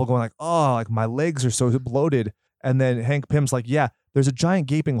Daredevil going like, oh, like my legs are so bloated. And then Hank Pym's like, yeah, there's a giant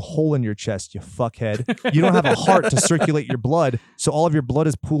gaping hole in your chest, you fuckhead. You don't have a heart to circulate your blood, so all of your blood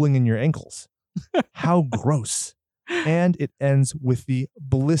is pooling in your ankles. How gross. And it ends with the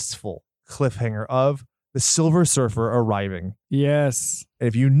blissful cliffhanger of the Silver Surfer arriving. Yes. And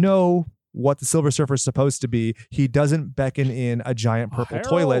if you know what the Silver Surfer is supposed to be, he doesn't beckon in a giant purple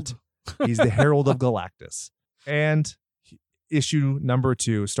toilet. He's the Herald of Galactus. And issue number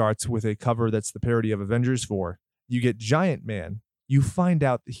 2 starts with a cover that's the parody of Avengers 4. You get Giant Man. You find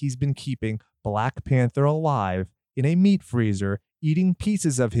out that he's been keeping Black Panther alive in a meat freezer, eating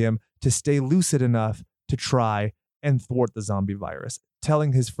pieces of him to stay lucid enough to try and thwart the zombie virus,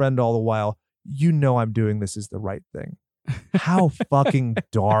 telling his friend all the while, you know I'm doing this is the right thing. How fucking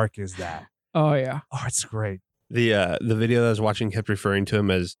dark is that? Oh, yeah. Oh, it's great. The video that I was watching kept referring to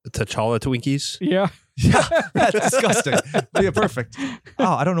him as T'Challa Twinkies. Yeah. Yeah, that's disgusting. Yeah, perfect.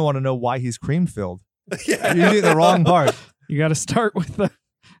 Oh, I don't want to know why he's cream filled. Yeah. You're doing the wrong part. You got to start with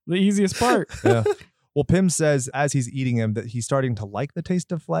the easiest part. Yeah. Well, Pym says as he's eating him that he's starting to like the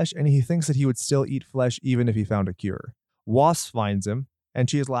taste of flesh, and he thinks that he would still eat flesh even if he found a cure. Wasp finds him, and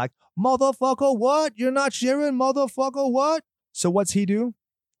she is like, motherfucker, what? You're not sharing, motherfucker, what? So what's he do?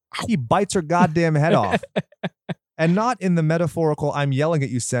 He bites her goddamn head off. And not in the metaphorical I'm yelling at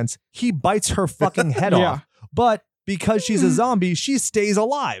you sense. He bites her fucking head off. But because she's a zombie, she stays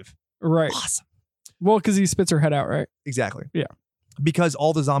alive. Right. Awesome. Well, because he spits her head out, right? Exactly. Yeah. Because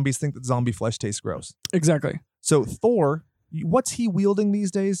all the zombies think that zombie flesh tastes gross. Exactly. So Thor, what's he wielding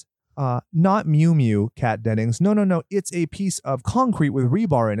these days? Not Mew Mew, Kat Dennings. No. It's a piece of concrete with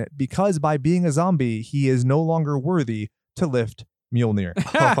rebar in it because by being a zombie, he is no longer worthy to lift Mjolnir.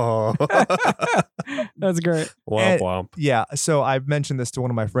 Oh. That's great. Womp womp. Yeah. So I mentioned this to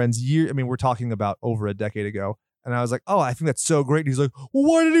one of my friends. We're talking about over a decade ago. And I was like, oh, I think that's so great. And he's like,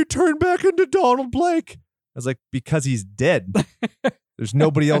 well, why did he turn back into Donald Blake? I was like, because he's dead. There's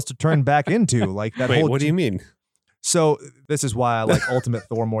nobody else to turn back into. Like that. Wait, what do you mean? So this is why I like Ultimate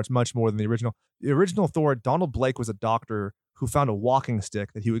Thor much more than the original. The original Thor, Donald Blake was a doctor who found a walking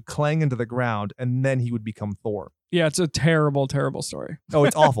stick that he would clang into the ground and then he would become Thor. Yeah, it's a terrible, terrible story. Oh,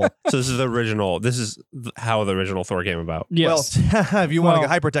 it's awful. So this is the original. This is how the original Thor came about. Yes. Well, if you want to get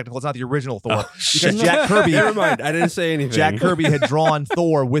hyper technical, it's not the original Thor. Oh, because Jack Kirby, Never mind. I didn't say anything. Jack Kirby had drawn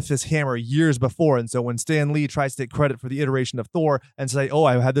Thor with this hammer years before. And so when Stan Lee tries to take credit for the iteration of Thor and say, oh,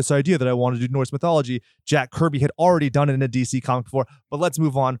 I had this idea that I wanted to do Norse mythology, Jack Kirby had already done it in a DC comic before. But let's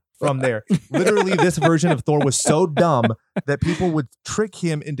move on from there. Literally, this version of Thor was so dumb that people would trick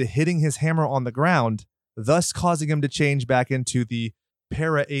him into hitting his hammer on the ground, thus causing him to change back into the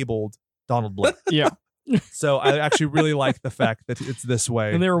para-abled Donald Blake. Yeah. So I actually really like the fact that it's this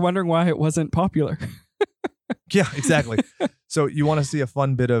way. And they were wondering why it wasn't popular. Yeah, exactly. So you want to see a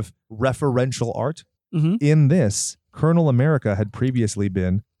fun bit of referential art? Mhm. In this, Colonel America had previously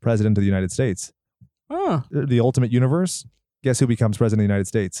been president of the United States. Oh, The Ultimate Universe, guess who becomes president of the United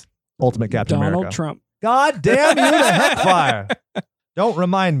States? Ultimate Captain Donald America. Trump. God damn you to heckfire. Don't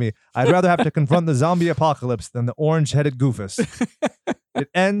remind me. I'd rather have to confront the zombie apocalypse than the orange-headed goofus. It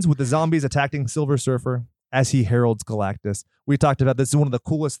ends with the zombies attacking Silver Surfer as he heralds Galactus. We talked about this is one of the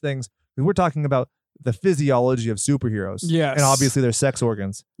coolest things. We're talking about the physiology of superheroes. Yes. And obviously their sex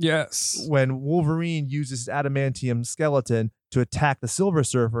organs. Yes. When Wolverine uses his adamantium skeleton to attack the Silver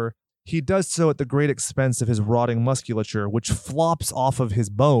Surfer, he does so at the great expense of his rotting musculature, which flops off of his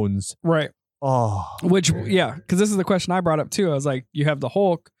bones. Right. Oh. Which, yeah, because this is the question I brought up too. I was like, you have the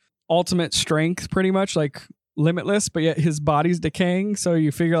Hulk, ultimate strength, pretty much like limitless, but yet his body's decaying. So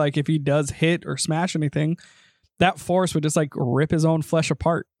you figure like if he does hit or smash anything, that force would just like rip his own flesh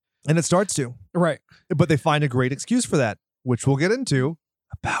apart. And it starts to. Right. But they find a great excuse for that, which we'll get into.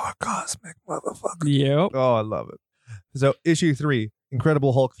 A power cosmic motherfucker. Yep. Oh, I love it. So issue 3,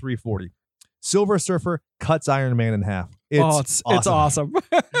 Incredible Hulk 340. Silver Surfer cuts Iron Man in half. It's awesome.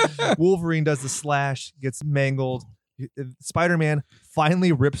 Wolverine does the slash, gets mangled. Spider-Man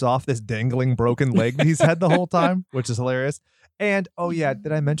finally rips off this dangling broken leg that he's had the whole time, which is hilarious. And, oh yeah,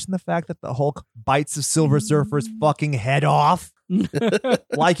 did I mention the fact that the Hulk bites the Silver Surfer's fucking head off?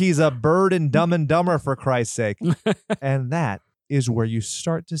 Like he's a bird in Dumb and Dumber, for Christ's sake. And that is where you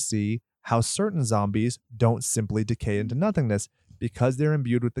start to see how certain zombies don't simply decay into nothingness because they're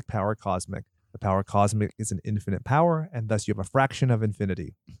imbued with the power cosmic. The power cosmic is an infinite power, and thus you have a fraction of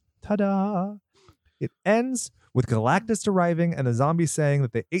infinity. Ta-da! It ends with Galactus arriving and the zombies saying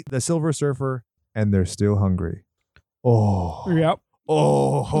that they ate the Silver Surfer and they're still hungry. Oh. Yep.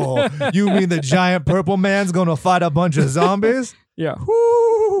 Oh. You mean the giant purple man's going to fight a bunch of zombies? Yeah.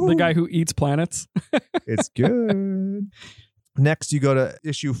 Woo. The guy who eats planets. It's good. Next, you go to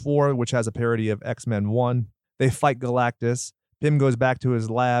issue 4, which has a parody of X-Men 1. They fight Galactus. Pym goes back to his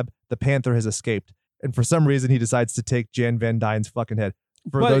lab. The Panther has escaped. And for some reason, he decides to take Jan Van Dyne's fucking head.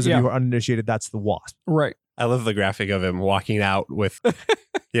 For those of you who are uninitiated, that's the Wasp. Right. I love the graphic of him walking out with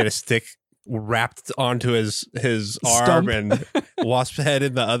he had a stick wrapped onto his arm Stump. and Wasp's head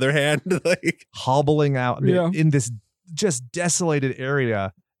in the other hand. Like Hobbling out I mean, Yeah. in this just desolated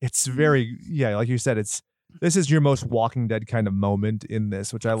area. It's very, like you said, this is your most Walking Dead kind of moment in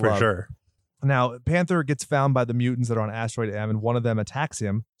this, which I for love. sure. Now, Panther gets found by the mutants that are on Asteroid M, and one of them attacks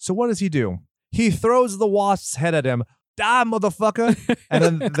him. So what does he do? He throws the Wasp's head at him. Die, motherfucker! And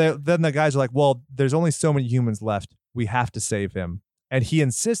then the guys are like, well, there's only so many humans left. We have to save him. And he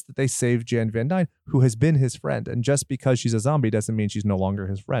insists that they save Jan Van Dyne, who has been his friend. And just because she's a zombie doesn't mean she's no longer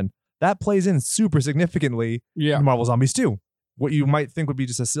his friend. That plays in super significantly Yeah. in Marvel Zombies 2. What you might think would be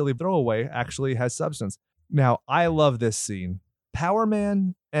just a silly throwaway actually has substance. Now, I love this scene. Power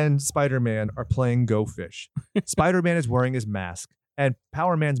Man and Spider-Man are playing Go Fish. Spider-Man is wearing his mask, and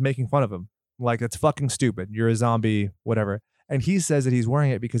Power Man's making fun of him. Like, it's fucking stupid. You're a zombie, whatever. And he says that he's wearing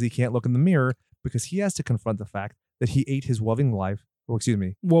it because he can't look in the mirror because he has to confront the fact that he ate his loving wife.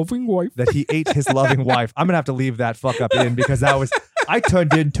 Wolfing wife. That he ate his loving wife. I'm going to have to leave that fuck up in because I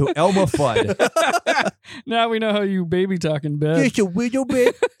turned into Elmer Fudd. Now we know how you baby talking, Ben. Just a little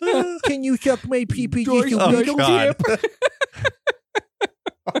bit. Can you suck my pee-pee just a Oh, little God. bit?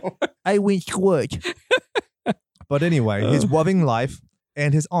 I went squirt. But anyway, his loving life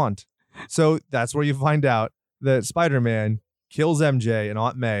and his aunt. So that's where you find out that Spider-Man kills MJ and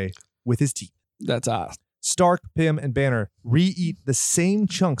Aunt May with his teeth. That's awesome. Stark, Pym, and Banner re-eat the same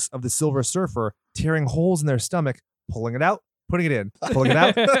chunks of the Silver Surfer, tearing holes in their stomach, pulling it out, putting it in, pulling it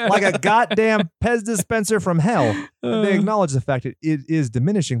out, like a goddamn Pez dispenser from hell. They acknowledge the fact that it is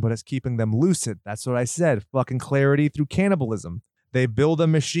diminishing, but it's keeping them lucid. That's what I said. Fucking clarity through cannibalism. They build a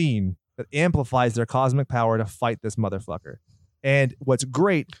machine that amplifies their cosmic power to fight this motherfucker. And what's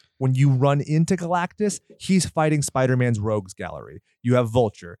great, when you run into Galactus, he's fighting Spider-Man's rogues gallery. You have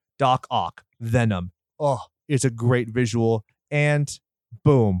Vulture, Doc Ock, Venom. Oh, it's a great visual. And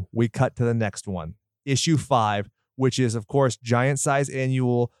boom, we cut to the next one. Issue 5, which is, of course, giant size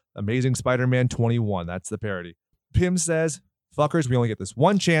annual Amazing Spider-Man 21. That's the parody. Pym says, fuckers, we only get this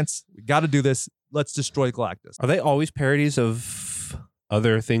one chance. We got to do this. Let's destroy Galactus. Are they always parodies of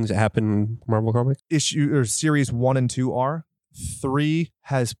other things that happen in Marvel Comics? Series 1 and 2 are. 3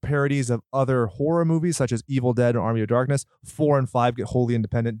 has parodies of other horror movies such as Evil Dead and Army of Darkness. 4 and 5 get wholly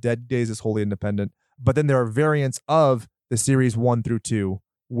independent. Dead Days is wholly independent. But then there are variants of the series 1 through 2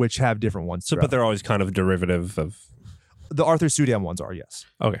 which have different ones. So, but they're always kind of derivative of. The Arthur Sudam ones are, yes.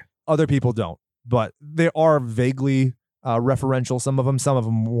 Okay. Other people don't. but they are vaguely referential. Some of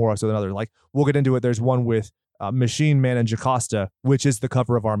them more so than others. Like, we'll get into it. There's one with Machine Man and Jocasta, which is the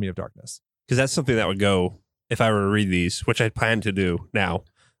cover of Army of Darkness. Because that's something that would go, if I were to read these, which I plan to do now,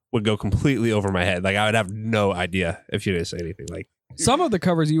 would go completely over my head. Like, I would have no idea if you didn't say anything. Like, Some of the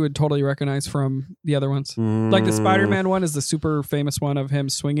covers you would totally recognize from the other ones. Like the Spider-Man one is the super famous one of him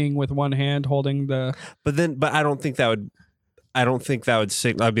swinging with one hand holding the... But I don't think that would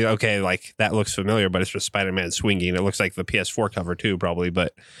signal. I'd be okay, like, that looks familiar, but it's just Spider-Man swinging. It looks like the PS4 cover too, probably,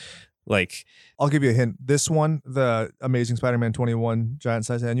 but like... I'll give you a hint. This one, the Amazing Spider-Man 21 Giant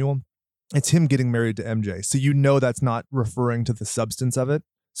Size Annual, it's him getting married to MJ. So you know that's not referring to the substance of it.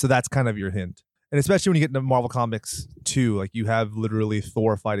 So that's kind of your hint. And especially when you get into Marvel Comics 2, like you have literally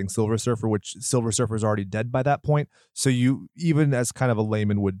Thor fighting Silver Surfer, which Silver Surfer is already dead by that point. So you, even as kind of a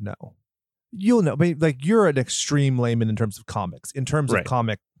layman, would know. You'll know, but like you're an extreme layman in terms of comics. In terms of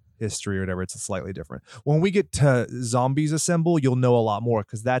comic history or whatever, it's slightly different. When we get to Zombies Assemble, you'll know a lot more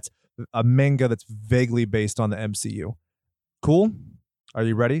because that's a manga that's vaguely based on the MCU. Cool? Are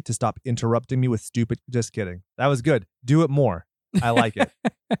you ready to stop interrupting me with stupid? Just kidding. That was good. Do it more. I like it.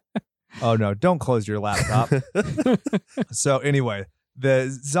 Oh no, don't close your laptop. So anyway, the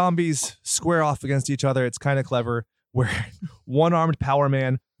zombies square off against each other. It's kind of clever where one-armed Power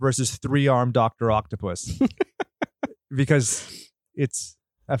Man versus three-armed Dr. Octopus. Because it's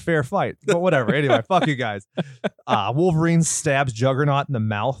a fair fight. But whatever. Anyway, fuck you guys. Wolverine stabs Juggernaut in the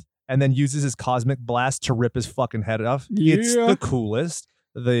mouth and then uses his cosmic blast to rip his fucking head off. Yeah. It's the coolest.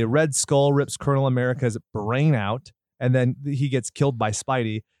 The Red Skull rips Colonel America's brain out and then he gets killed by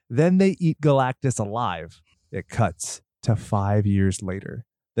Spidey. Then they eat Galactus alive. It cuts to 5 years later.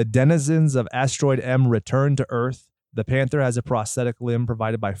 The denizens of Asteroid M return to Earth. The Panther has a prosthetic limb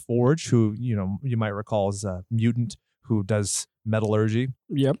provided by Forge, who, you know, you might recall is a mutant who does metallurgy.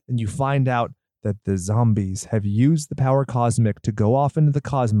 Yep. And you find out that the zombies have used the power cosmic to go off into the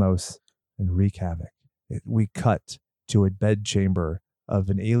cosmos and wreak havoc. We cut to a bedchamber of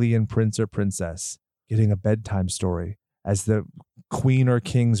an alien prince or princess getting a bedtime story as the queen or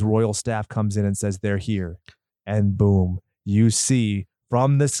king's royal staff comes in and says they're here. And boom, you see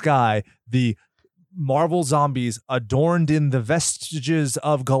from the sky the Marvel zombies adorned in the vestiges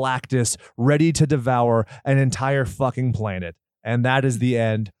of Galactus, ready to devour an entire fucking planet. And that is the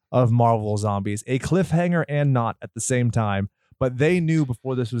end of Marvel Zombies. A cliffhanger and not at the same time. But they knew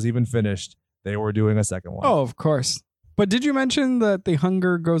before this was even finished, they were doing a second one. Oh, of course. But did you mention that the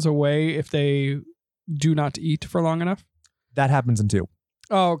hunger goes away if they do not eat for long enough? That happens in 2.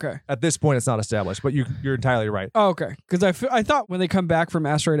 Oh, okay. At this point, it's not established, but you're entirely right. Oh, okay. Because I thought when they come back from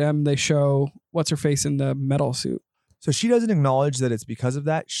Asteroid M, they show what's-her-face in the metal suit. So she doesn't acknowledge that it's because of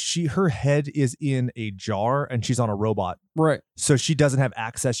that. Her head is in a jar and she's on a robot. Right. So she doesn't have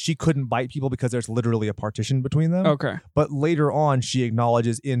access. She couldn't bite people because there's literally a partition between them. Okay. But later on, she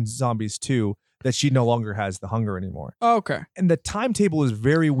acknowledges in Zombies 2 that she no longer has the hunger anymore. Okay. And the timetable is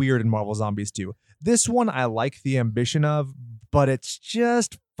very weird in Marvel Zombies 2. This one I like the ambition of, but it's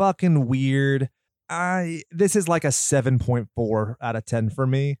just fucking weird. This is like a 7.4 out of 10 for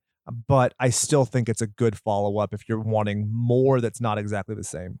me, but I still think it's a good follow-up if you're wanting more that's not exactly the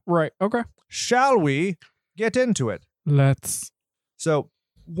same. Right. Okay. Shall we get into it? Let's. So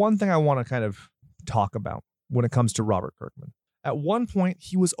one thing I want to kind of talk about when it comes to Robert Kirkman. At one point,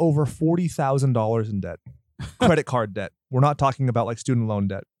 he was over $40,000 in debt. Credit card debt. We're not talking about like student loan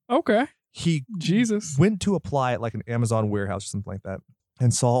debt. Okay. He Jesus went to apply at like an Amazon warehouse or something like that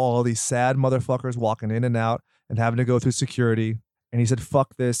and saw all these sad motherfuckers walking in and out and having to go through security. And he said,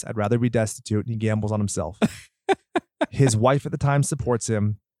 fuck this. I'd rather be destitute. And he gambles on himself. His wife at the time supports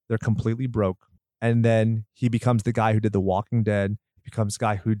him. They're completely broke. And then he becomes the guy who did The Walking Dead. He becomes the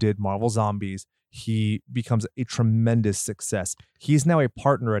guy who did Marvel Zombies. He becomes a tremendous success. He's now a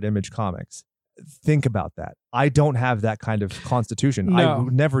partner at Image Comics. Think about that. I don't have that kind of constitution. No. I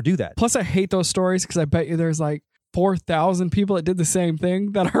would never do that. Plus, I hate those stories because I bet you there's like 4,000 people that did the same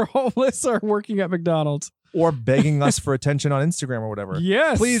thing that are homeless or working at McDonald's. Or begging us for attention on Instagram or whatever.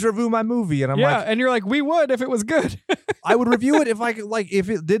 Yes. Please review my movie. And I'm yeah, like, and you're like, we would if it was good. I would review it if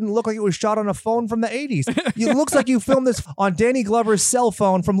it didn't look like it was shot on a phone from the 80s. It looks like you filmed this on Danny Glover's cell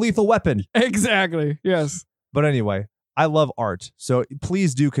phone from Lethal Weapon. Exactly. Yes. But anyway, I love art. So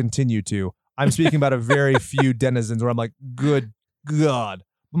please do continue to. I'm speaking about a very few denizens where I'm like, good God.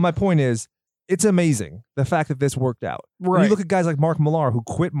 But my point is, it's amazing the fact that this worked out. Right. When you look at guys like Mark Millar, who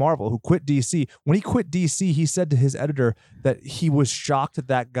quit Marvel, who quit DC. When he quit DC, he said to his editor that he was shocked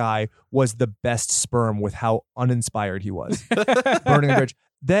that guy was the best sperm with how uninspired he was. Burning the Bridge.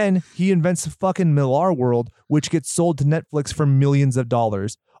 Then he invents the fucking Millar World, which gets sold to Netflix for millions of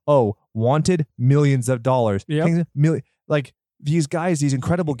dollars. oh, wanted millions of dollars. Yep. Like these guys, these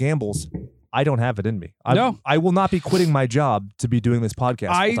incredible gambles. I don't have it in me. No. I will not be quitting my job to be doing this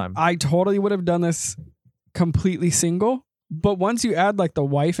podcast full time. I totally would have done this completely single, but once you add like the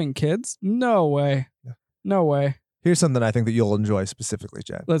wife and kids, no way. Yeah. No way. Here's something I think that you'll enjoy specifically,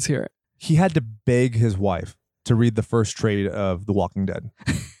 Chad. Let's hear it. He had to beg his wife to read the first trade of The Walking Dead.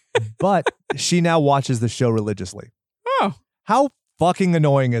 But she now watches the show religiously. Oh. How fucking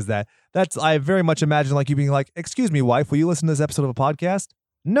annoying is that? I very much imagine like you being like, excuse me, wife, will you listen to this episode of a podcast?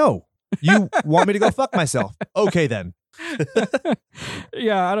 No. You want me to go fuck myself? Okay, then.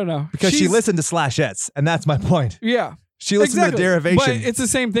 Yeah, I don't know. Because she listened to Slashettes, and that's my point. Yeah. She listened to the derivation. But it's the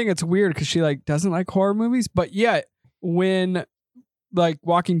same thing. It's weird because she like doesn't like horror movies, but yet when like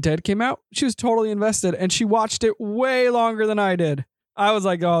Walking Dead came out, she was totally invested and she watched it way longer than I did. I was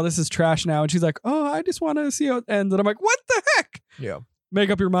like, oh, this is trash now. And she's like, oh, I just want to see how it ends. And I'm like, what the heck? Yeah. Make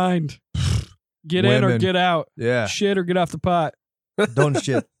up your mind. Get in or Women. get out. Yeah. Shit or get off the pot. Don't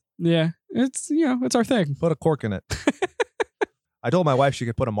shit. Yeah. It's, it's our thing. Put a cork in it. I told my wife she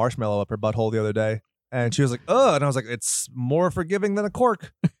could put a marshmallow up her butthole the other day. And she was like, oh, and I was like, it's more forgiving than a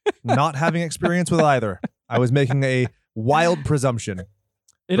cork. Not having experience with either. I was making a wild presumption.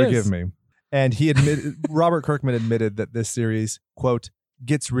 Forgive me. And he admitted, Robert Kirkman admitted that this series, quote,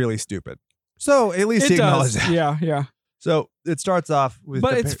 gets really stupid. So at least he acknowledged that. Yeah, yeah. So it starts off with.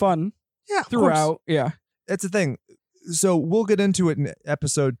 But it's fun. Yeah, throughout. Yeah. It's the thing. So we'll get into it in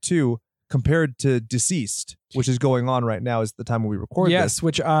episode 2 compared to Deceased, which is going on right now is the time when we record this. Yes,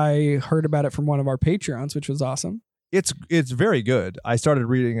 which I heard about it from one of our Patreons, which was awesome. It's very good. I started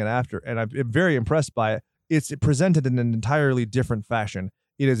reading it after, and I'm very impressed by it. It's presented in an entirely different fashion.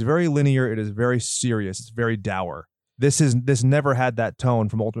 It is very linear. It is very serious. It's very dour. This never had that tone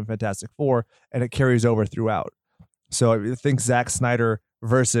from Ultimate Fantastic Four, and it carries over throughout. So I think Zack Snyder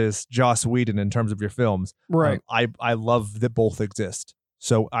versus Joss Whedon in terms of your films. Right. I love that both exist.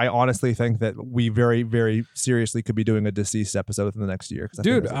 So I honestly think that we very, very seriously could be doing a Deceased episode within the next year.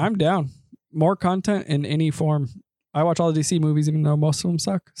 Dude, I'm down. More content in any form. I watch all the DC movies, even though most of them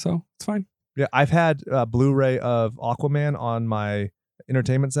suck. So it's fine. Yeah, I've had a Blu-ray of Aquaman on my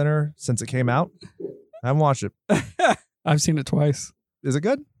entertainment center since it came out. I haven't watched it. I've seen it twice. Is it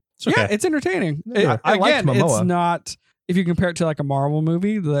good? It's okay. Yeah, it's entertaining. I liked Momoa. It's not, if you compare it to like a Marvel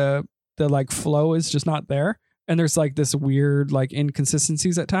movie, the like flow is just not there. And there's like this weird like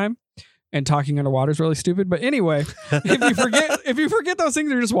inconsistencies at time. And talking underwater is really stupid. But anyway, if you forget those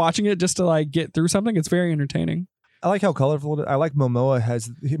things, you're just watching it just to like get through something. It's very entertaining. I like how colorful it is. I like Momoa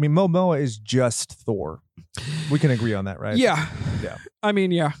Momoa is just Thor. We can agree on that, right? Yeah. Yeah. I mean,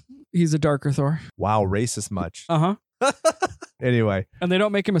 yeah. He's a darker Thor. Wow, racist much. Uh-huh. Anyway. And they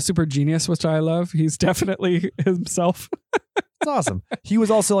don't make him a super genius, which I love. He's definitely himself. It's awesome. He was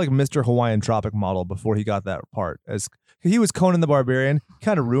also like Mr. Hawaiian Tropic model before he got that part. As he was Conan the Barbarian,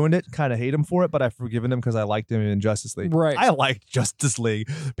 kind of ruined it, kind of hate him for it, but I've forgiven him because I liked him in Justice League. Right. I liked Justice League.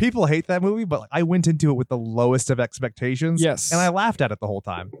 People hate that movie, but I went into it with the lowest of expectations. Yes. And I laughed at it the whole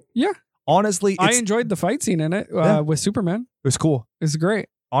time. Yeah. Honestly, I enjoyed the fight scene in it with Superman. It was cool. It's great.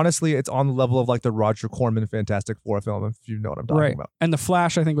 Honestly, it's on the level of like the Roger Corman Fantastic Four film, if you know what I'm talking about. And the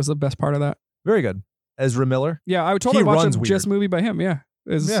Flash, I think, was the best part of that. Very good. Ezra Miller. Yeah, I would totally watch runs a just movie by him. Yeah.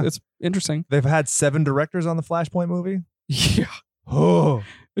 It's interesting. They've had 7 directors on the Flashpoint movie. Yeah. Oh.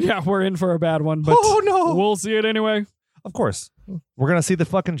 Yeah, we're in for a bad one, but no. We'll see it anyway. Of course. We're going to see the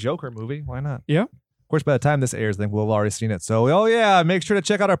fucking Joker movie. Why not? Yeah. Of course, by the time this airs, I think we'll have already seen it. So, make sure to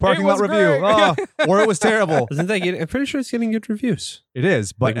check out our parking lot review. Great. Or it was terrible. Isn't that I'm pretty sure it's getting good reviews. It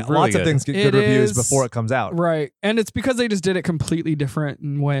is, but Like, really lots of good. things get good reviews before it comes out. Right. And it's because they just did it completely different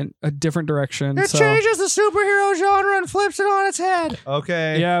and went a different direction. It changes the superhero genre and flips it on its head.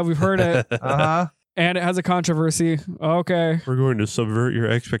 Okay. Yeah, we've heard it. Uh-huh. And it has a controversy. Okay. We're going to subvert your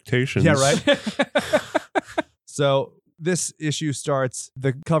expectations. Yeah, right? So this issue starts.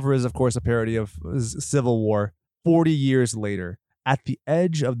 The cover is, of course, a parody of Civil War. 40 years later, at the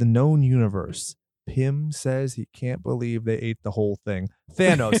edge of the known universe, Pym says he can't believe they ate the whole thing.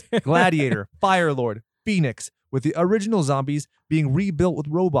 Thanos, Gladiator, Firelord, Phoenix, with the original zombies being rebuilt with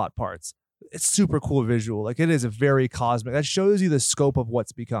robot parts. It's super cool visual. Like, it is a very cosmic. That shows you the scope of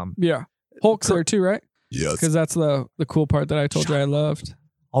what's become. Yeah. Hulk's there too, right? Yes. Because that's the cool part that I told you I loved.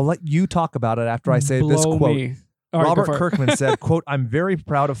 I'll let you talk about it after I say this quote. Me. All right, Robert go for it. Kirkman said, quote, "I'm very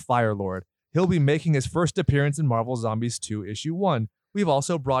proud of Firelord. He'll be making his first appearance in Marvel Zombies 2 issue 1. We've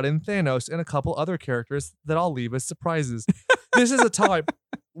also brought in Thanos and a couple other characters that I'll leave as surprises." This is a time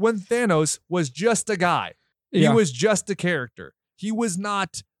when Thanos was just a guy. He Yeah. was just a character. He was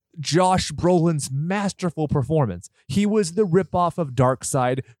not Josh Brolin's masterful performance. He was the ripoff of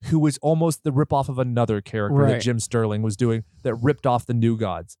Darkseid, who was almost the ripoff of another character that Right. Jim Sterling was doing that ripped off the New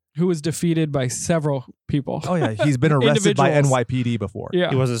Gods. Who was defeated by several people. Oh yeah, he's been arrested by Individuals. NYPD before. Yeah.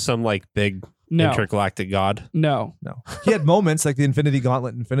 He wasn't some like big No. intergalactic god. No. No, he had moments like the Infinity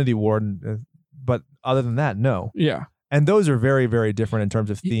Gauntlet, Infinity War, but other than that, no. Yeah. And those are very, very different in terms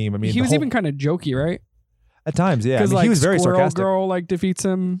of theme. I mean, he the was whole- even kind of jokey, right? at times, yeah. I Because mean, like he was very Squirrel sarcastic. Girl like defeats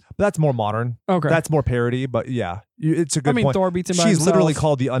him. But that's more modern. Okay. That's more parody. But yeah, it's a good I mean, point. Thor beats him by She's himself. literally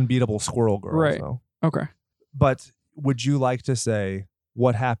called the unbeatable Squirrel Girl. Right. So. Okay. But would you like to say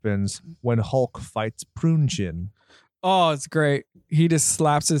what happens when Hulk fights Prune Chin? Oh, it's great. He just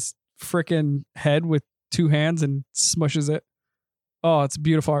slaps his freaking head with two hands and smushes it. Oh, it's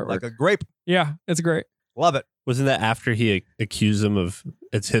beautiful artwork. Like a grape. Yeah, it's great. Love it. Wasn't that after he accused him of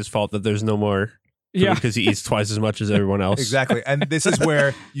it's his fault that there's no more Yeah. because he eats twice as much as everyone else? Exactly. And this is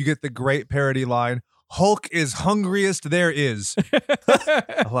where you get the great parody line, Hulk is hungriest there is.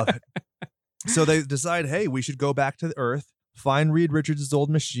 I love it. So they decide, hey, we should go back to the Earth, find Reed Richards' old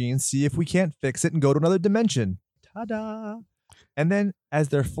machine, see if we can't fix it and go to another dimension. Ta-da. And then as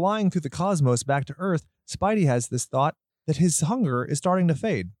they're flying through the cosmos back to Earth, Spidey has this thought that his hunger is starting to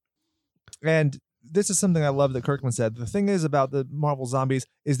fade. And this is something I love that Kirkman said. The thing is about the Marvel Zombies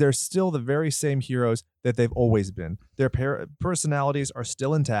is they're still the very same heroes that they've always been. Their personalities are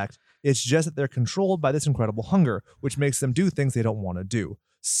still intact. It's just that they're controlled by this incredible hunger, which makes them do things they don't want to do.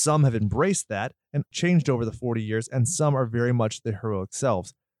 Some have embraced that and changed over the 40 years, and some are very much their heroic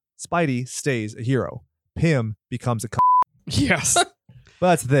selves. Spidey stays a hero. Pym becomes a Yes. but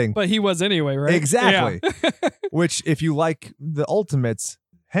that's the thing. But he was anyway, right? Exactly. Yeah. Which, if you like the Ultimates,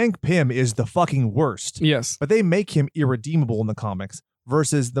 Hank Pym is the fucking worst. Yes. But they make him irredeemable in the comics.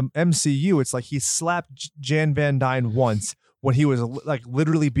 Versus the MCU, it's like he slapped Jan Van Dyne once when he was like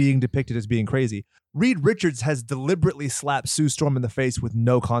literally being depicted as being crazy. Reed Richards has deliberately slapped Sue Storm in the face with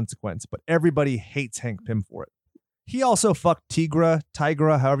no consequence, but everybody hates Hank Pym for it. He also fucked Tigra,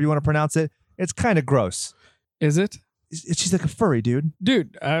 however you want to pronounce it. It's kind of gross. Is it? She's like a furry, dude.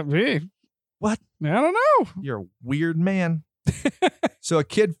 Dude, What? I don't know. You're a weird man. So a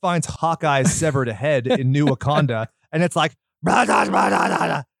kid finds Hawkeye's severed head in New Wakanda, and it's like, blah, blah, blah, blah,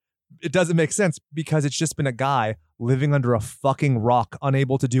 blah. It doesn't make sense because it's just been a guy living under a fucking rock,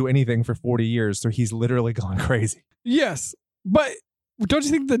 unable to do anything for 40 years. So he's literally gone crazy. Yes. But don't you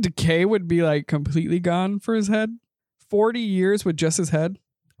think the decay would be like completely gone for his head? 40 years with just his head?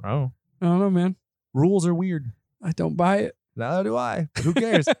 Oh, I don't know, man. rules are weird. I don't buy it. Neither do I. But who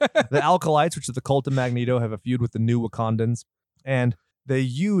cares? The Alkalites, which is the cult of Magneto, have a feud with the New Wakandans, and they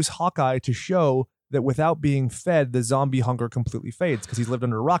use Hawkeye to show that without being fed, the zombie hunger completely fades because he's lived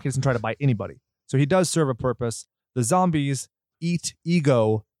under a rock. He doesn't try to bite anybody. So he does serve a purpose. The zombies eat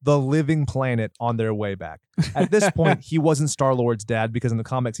Ego, the living planet, on their way back. At this point, he wasn't Star-Lord's dad because in the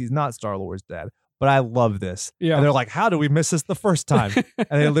comics, he's not Star-Lord's dad. But I love this. Yeah. And they're like, how do we miss this the first time? And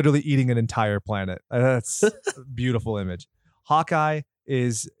they're literally eating an entire planet. That's a beautiful image. Hawkeye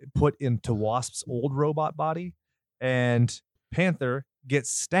is put into Wasp's old robot body, and Panther gets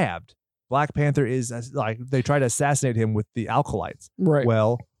stabbed. Black Panther is like, they try to assassinate him with the Alkalites. Right.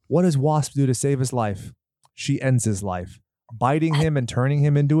 Well, what does Wasp do to save his life? She ends his life, biting him and turning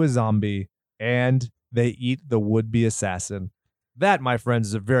him into a zombie, and they eat the would-be assassin. That, my friends,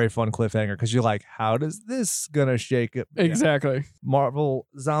 is a very fun cliffhanger because you're like, how does this gonna shake it? Yeah. Exactly. Marvel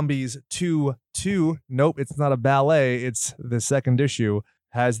Zombies 2. Nope, it's not a ballet. It's the second issue.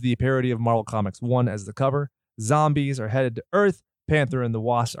 Has the parody of Marvel Comics 1 as the cover. Zombies are headed to Earth. Panther and the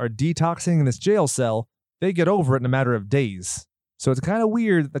Wasp are detoxing in this jail cell. They get over it in a matter of days. So it's kind of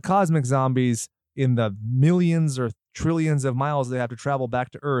weird that the cosmic zombies, in the millions or trillions of miles they have to travel back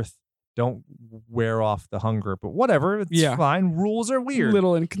to Earth, don't wear off the hunger. But whatever, it's fine. Rules are A weird.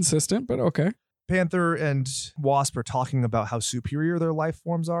 little inconsistent, but okay. Panther and Wasp are talking about how superior their life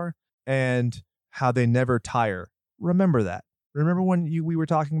forms are and how they never tire. Remember that. Remember when we were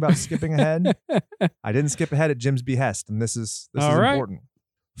talking about skipping ahead? I didn't skip ahead at Jim's behest, and this is All right. important.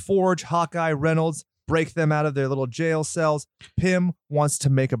 Forge, Hawkeye, Reynolds break them out of their little jail cells. Pym wants to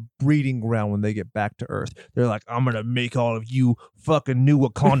make a breeding ground when they get back to Earth. They're like, I'm going to make all of you fucking New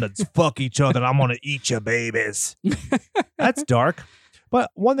Wakandans fuck each other, and I'm going to eat your babies. That's dark. But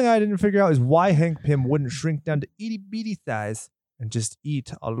one thing I didn't figure out is why Hank Pym wouldn't shrink down to itty-bitty size and just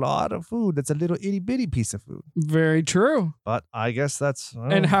eat a lot of food that's a little itty-bitty piece of food. Very true. But I guess that's...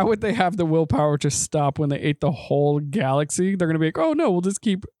 And how would they have the willpower to stop when they ate the whole galaxy? They're going to be like, oh no, we'll just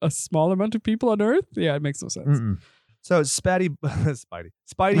keep a small amount of people on Earth? Yeah, it makes no sense. Mm-mm. So Spidey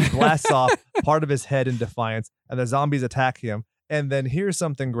blasts off part of his head in defiance, and the zombies attack him. And then here's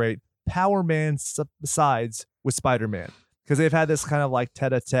something great. Power Man sides with Spider-Man because they've had this kind of like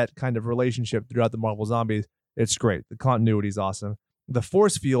tete-a-tete kind of relationship throughout the Marvel Zombies. It's great. The continuity is awesome. The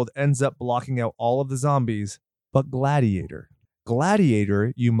force field ends up blocking out all of the zombies, but Gladiator.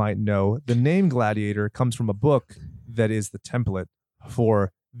 Gladiator, you might know, the name Gladiator comes from a book that is the template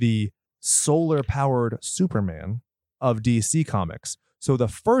for the solar-powered Superman of DC Comics. So the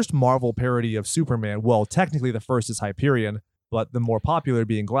first Marvel parody of Superman, well, technically the first is Hyperion, but the more popular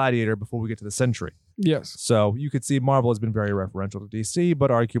being Gladiator before we get to the Century. Yes. So you could see Marvel has been very referential to DC,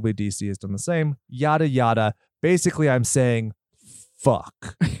 but arguably DC has done the same. Yada, yada. Basically, I'm saying,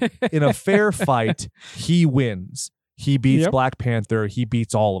 fuck. In a fair fight, he wins. He beats Black Panther. He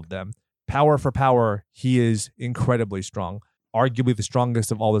beats all of them. Power for power, he is incredibly strong. Arguably the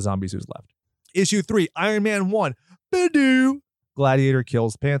strongest of all the zombies who's left. Issue 3, Iron Man 1. Badoo. Gladiator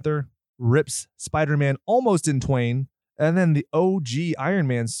kills Panther, rips Spider-Man almost in twain, and then the OG Iron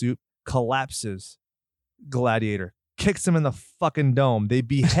Man suit collapses Gladiator, kicks him in the fucking dome. They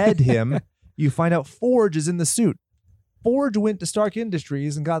behead him. You find out Forge is in the suit. Forge went to Stark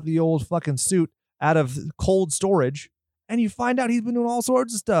Industries and got the old fucking suit out of cold storage, and you find out he's been doing all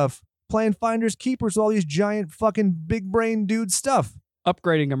sorts of stuff, playing Finders Keepers with all these giant fucking big brain dude stuff.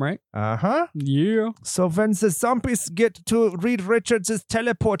 Upgrading him, right? Uh-huh. Yeah. So when the zombies get to Reed Richards'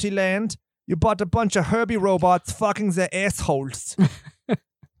 teleporty land, you bought a bunch of Herbie robots fucking their assholes.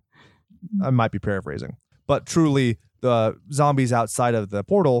 I might be paraphrasing. But truly, the zombies outside of the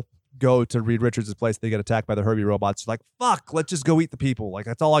portal go to Reed Richards' place. They get attacked by the Herbie robots. Like, fuck, let's just go eat the people. Like,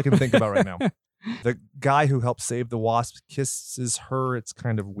 that's all I can think about right now. The guy who helped save the Wasp kisses her. It's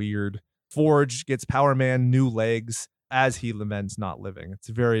kind of weird. Forge gets Power Man new legs as he laments not living. It's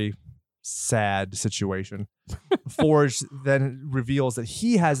a very sad situation. Forge then reveals that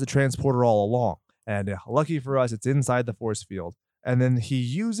he has the transporter all along. And lucky for us, it's inside the force field. And then he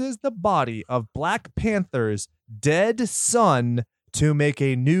uses the body of Black Panther's dead son to make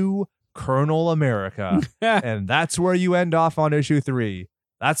a new Colonel America. And that's where you end off on issue 3.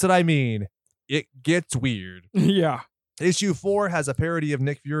 That's what I mean. It gets weird. Yeah. Issue 4 has a parody of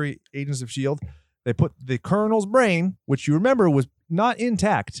Nick Fury, Agents of S.H.I.E.L.D. They put the Colonel's brain, which you remember was not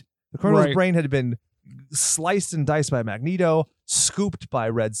intact. The Colonel's brain had been sliced and diced by Magneto, scooped by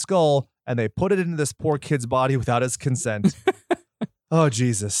Red Skull, and they put it into this poor kid's body without his consent. Oh,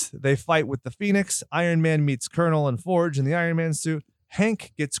 Jesus. They fight with the Phoenix. Iron Man meets Colonel and Forge in the Iron Man suit.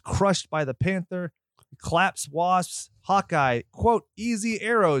 Hank gets crushed by the Panther. Claps Wasps. Hawkeye, quote, easy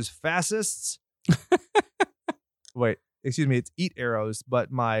arrows, fascists. Wait, excuse me, it's eat arrows,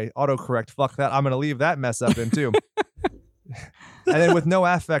 but my autocorrect, fuck that. I'm going to leave that mess up in too. And then with no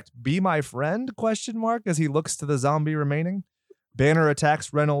affect, be my friend, question mark, as he looks to the zombie remaining. Banner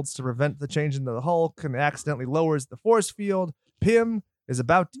attacks Reynolds to prevent the change into the Hulk and accidentally lowers the force field. Pym is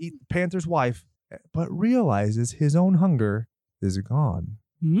about to eat the Panther's wife, but realizes his own hunger is gone.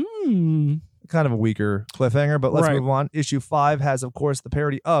 Kind of a weaker cliffhanger, but let's move on. Issue 5 has, of course, the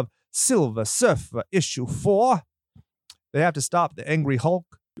parody of Silver Surfer. Issue 4. They have to stop the Angry Hulk,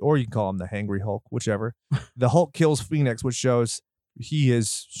 or you can call him the Hangry Hulk, whichever. The Hulk kills Phoenix, which shows he is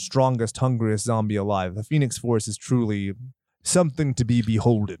strongest, hungriest zombie alive. The Phoenix Force is truly something to be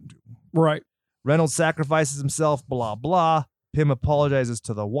beholden to. Right. Reynolds sacrifices himself, blah, blah. Pym apologizes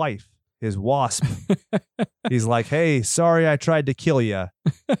to the wife, his Wasp. He's like, hey, sorry I tried to kill you.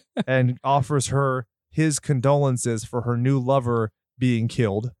 And offers her his condolences for her new lover being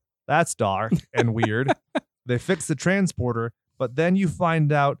killed. That's dark and weird. They fix the transporter, but then you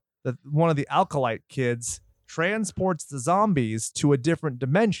find out that one of the Alkalite kids transports the zombies to a different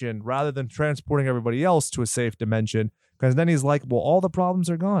dimension rather than transporting everybody else to a safe dimension. Because then he's like, well, all the problems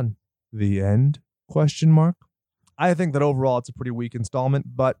are gone. The end? Question mark. I think that overall it's a pretty weak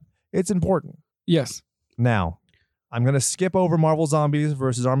installment, but it's important. Yes. Now, I'm going to skip over Marvel Zombies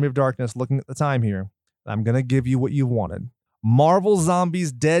versus Army of Darkness looking at the time here. I'm going to give you what you wanted. Marvel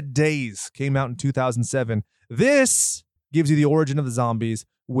Zombies Dead Days came out in 2007. This gives you the origin of the zombies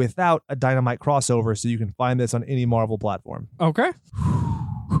without a Dynamite crossover, so you can find this on any Marvel platform. Okay.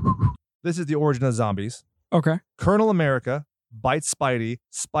 This is the origin of zombies. Okay. Colonel America bites Spidey.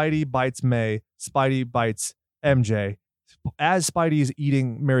 Spidey bites May. Spidey bites MJ. As Spidey is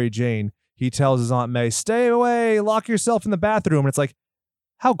eating Mary Jane, he tells his Aunt May, stay away, lock yourself in the bathroom. And it's like,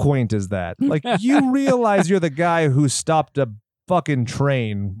 how quaint is that? Like, you realize you're the guy who stopped a fucking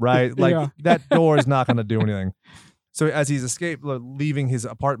train, right? Like, that door is not going to do anything. So as he's leaving his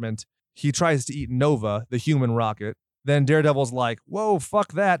apartment, he tries to eat Nova, the human rocket. Then Daredevil's like, whoa,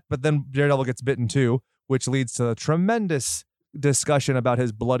 fuck that. But then Daredevil gets bitten too, which leads to a tremendous discussion about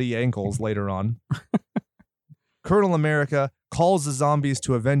his bloody ankles later on. Colonel America calls the zombies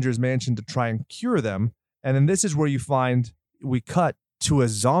to Avengers Mansion to try and cure them. And then this is where we cut to a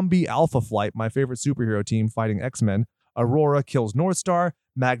zombie Alpha Flight, my favorite superhero team, fighting X-Men. Aurora kills Northstar.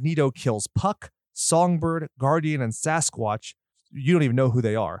 Magneto kills Puck, Songbird, Guardian, and Sasquatch. You don't even know who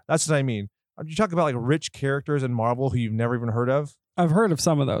they are. That's what I mean. You talk about like rich characters in Marvel who you've never even heard of. I've heard of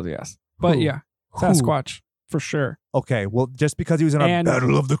some of those, yes. But Who? yeah, Sasquatch for sure. Okay, well, just because he was in our And-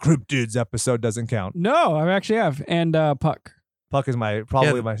 Battle of the Cryptids episode doesn't count. No, I actually have. And Puck. Puck is my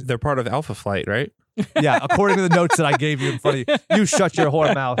They're part of Alpha Flight, right? yeah. According to the notes that I gave you in front of you, you shut your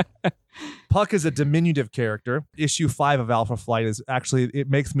whore mouth. Puck is a diminutive character. Issue 5 of Alpha Flight is actually, it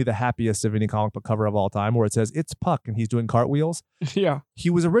makes me the happiest of any comic book cover of all time, where it says it's Puck and he's doing cartwheels. Yeah. He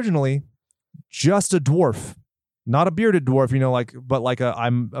was originally just a dwarf, not a bearded dwarf, but like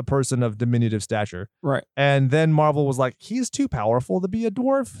I'm a person of diminutive stature. Right. And then Marvel was like, he's too powerful to be a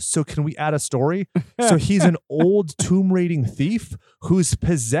dwarf. So can we add a story? So he's an old tomb raiding thief who's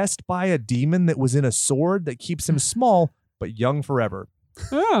possessed by a demon that was in a sword that keeps him small, but young forever.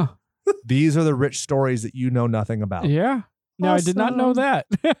 Oh, These are the rich stories that you know nothing about. yeah. No, I did not know that.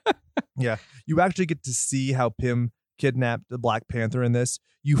 You actually get to see how Pym kidnapped the Black Panther in this.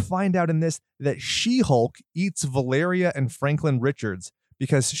 You find out in this that She-Hulk eats Valeria and Franklin Richards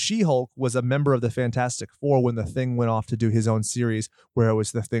because She-Hulk was a member of the Fantastic Four when the Thing went off to do his own series where it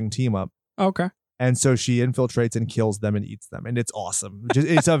was the Thing team up. Okay. And so she infiltrates and kills them and eats them. And it's awesome.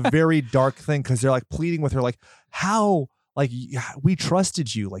 It's a very dark thing because they're like pleading with her, like, how? Like, we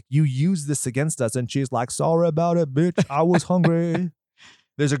trusted you. Like, you used this against us. And she's like, sorry about it, bitch. I was hungry.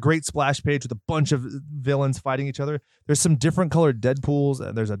 There's a great splash page with a bunch of villains fighting each other. There's some different colored Deadpools,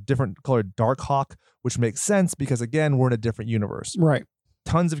 and there's a different colored Darkhawk, which makes sense because, again, we're in a different universe. Right.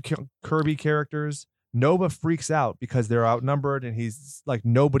 Tons of Kirby characters. Nova freaks out because they're outnumbered, and he's like,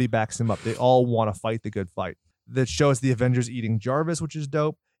 nobody backs him up. They all want to fight the good fight. That shows the Avengers eating Jarvis, which is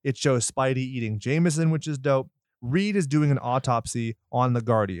dope. It shows Spidey eating Jameson, which is dope. Reed is doing an autopsy on the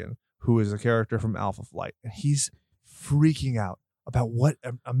Guardian, who is a character from Alpha Flight, and he's freaking out about what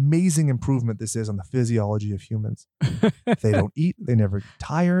an amazing improvement this is on the physiology of humans. They don't eat. They never get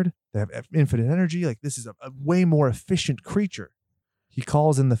tired. They have infinite energy. Like, this is a way more efficient creature. He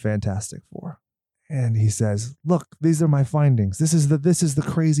calls in the Fantastic Four. And he says, look, these are my findings. This is the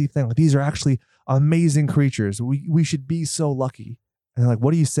crazy thing. Like, these are actually amazing creatures. We should be so lucky. And they're like,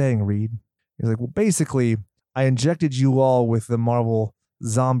 what are you saying, Reed? He's like, well, basically, I injected you all with the Marvel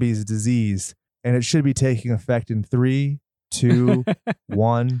Zombies disease, and it should be taking effect in 3, 2,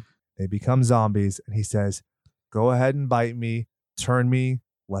 1. They become zombies. And he says, go ahead and bite me, turn me,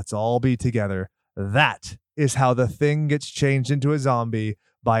 let's all be together. That is how the Thing gets changed into a zombie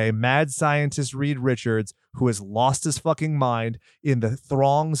by a mad scientist, Reed Richards, who has lost his fucking mind in the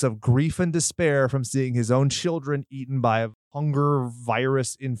throngs of grief and despair from seeing his own children eaten by a hunger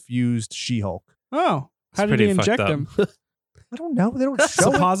virus-infused She-Hulk. Oh, how It's did he pretty inject fucked up. him? I don't know. They don't show it.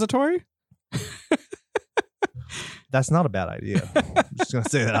 Suppository? That's not a bad idea. I'm just going to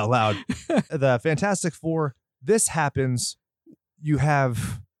say that out loud. The Fantastic Four, this happens. You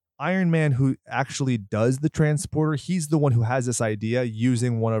have Iron Man, who actually does the transporter. He's the one who has this idea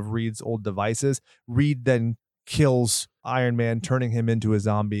using one of Reed's old devices. Reed then kills Iron Man, turning him into a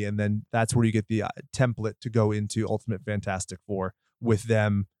zombie. And then that's where you get the template to go into Ultimate Fantastic Four, with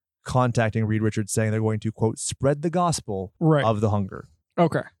them contacting Reed Richards saying they're going to, quote, spread the gospel Right. of the hunger,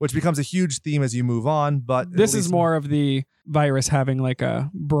 Okay. which becomes a huge theme as you move on. But This at is least more of the virus having like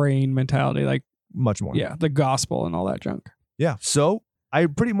a brain mentality, like, much more. yeah, the gospel and all that junk. Yeah. So I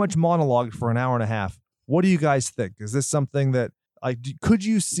pretty much monologued for an hour and a half. What do you guys think? Is this something that, like, could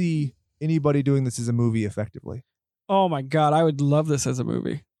you see anybody doing this as a movie effectively? Oh my God, I would love this as a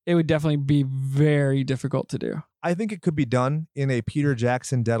movie. It would definitely be very difficult to do. I think it could be done in a Peter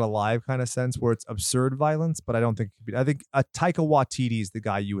Jackson Dead Alive kind of sense where it's absurd violence, but I don't think it could be. I think Taika Waititi is the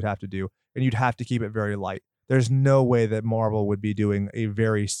guy you would have to do, and you'd have to keep it very light. There's no way that Marvel would be doing a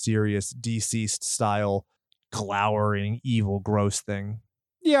very serious, deceased style, glowering, evil, gross thing.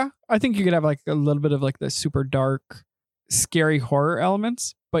 Yeah, I think you could have like a little bit of like the super dark, scary horror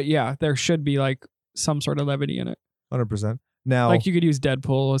elements, but yeah, there should be like some sort of levity in it. 100%. Now, Like you could use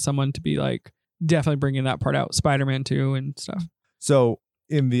Deadpool as someone to be like definitely bringing that part out, Spider-Man 2 and stuff. so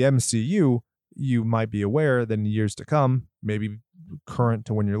in the MCU, you might be aware that in years to come, maybe current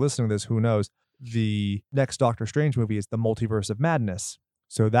to when you're listening to this, who knows, the next Doctor Strange movie is the Multiverse of Madness.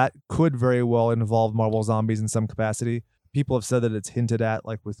 So that could very well involve Marvel Zombies in some capacity. People have said that it's hinted at,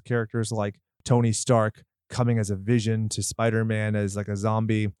 like with characters like Tony Stark coming as a Vision to Spider-Man as like a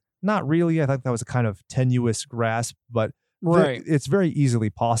zombie. Not really. I think that was a kind of tenuous grasp, but Right. it's very easily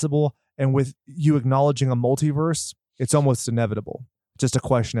possible. And with you acknowledging a multiverse, It's almost inevitable. Just a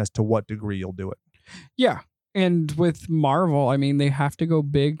question as to what degree you'll do it. Yeah. And with Marvel, I mean, they have to go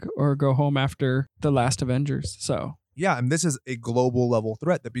big or go home after the last Avengers. So Yeah, and this is a global level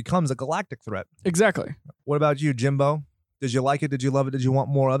threat that becomes a galactic threat. exactly. What about you, Jimbo? Did you like it? Did you love it? Did you want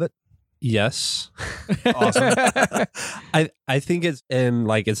more of it? Yes. Awesome. I think it's in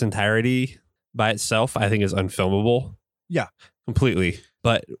like its entirety by itself, I think is unfilmable. Yeah. Completely.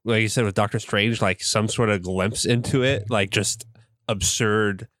 But like you said with Doctor Strange, like some sort of glimpse into it, like just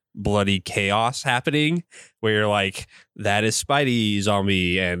absurd bloody chaos happening where you're like, that is Spidey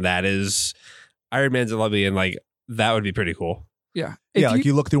zombie and that is Iron Man zombie, and like that would be pretty cool. Yeah. Yeah, like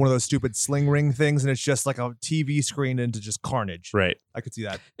you look through one of those stupid sling ring things and it's just like a TV screen into just carnage. Right. I could see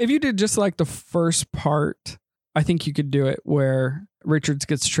that. If you did just like the first part, I think you could do it where Richards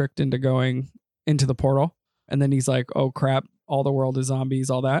gets tricked into going into the portal and then he's like, oh crap, all the world is zombies,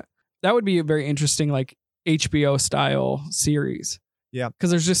 all that. That would be a very interesting like HBO style series. Yeah. Because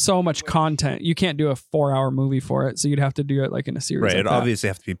there's just so much content. You can't do a 4-hour movie for it. So you'd have to do it like in a series. Right. Like It'd that. obviously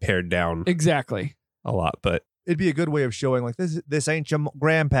have to be pared down Exactly. a lot, but It'd be a good way of showing like this ain't your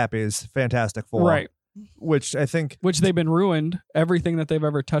grandpappy's Fantastic Four. Right. Which I think Which they've been ruined. Everything that they've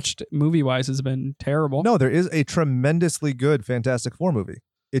ever touched movie wise has been terrible. no, there is a tremendously good Fantastic Four movie.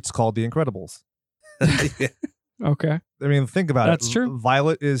 It's called The Incredibles. Okay. I mean, think about it. That's true.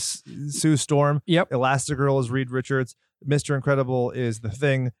 Violet is Sue Storm. Yep. Elastigirl is Reed Richards. Mr. Incredible is The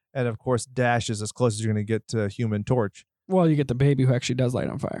Thing. And of course, Dash is as close as you're going to get to Human Torch. Well, you get the baby who actually does light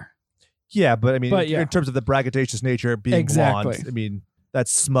on fire. Yeah, but I mean, But, yeah. in terms of the braggadocious nature, being Exactly. blonde, I mean, that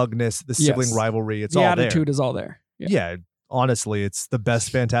smugness, the sibling Yes. rivalry, it's The all attitude there. is all there. Yeah, honestly, it's the best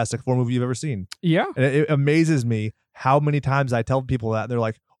Fantastic Four movie you've ever seen. Yeah. And it amazes me how many times I tell people that, and they're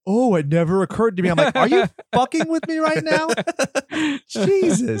like, oh, it never occurred to me. I'm like, are you fucking with me right now?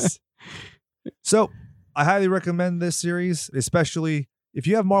 Jesus. So I highly recommend this series, especially if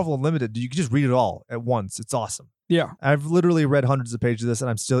you have Marvel Unlimited. You can just read it all at once. It's awesome. Yeah. I've literally read hundreds of pages of this, and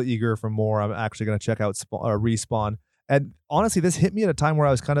I'm still eager for more. I'm actually going to check out Respawn. And honestly, this hit me at a time where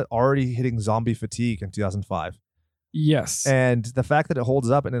I was kind of already hitting zombie fatigue in 2005. Yes. And the fact that it holds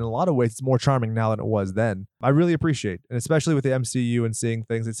up, and in a lot of ways, it's more charming now than it was then. I really appreciate, and especially with the MCU and seeing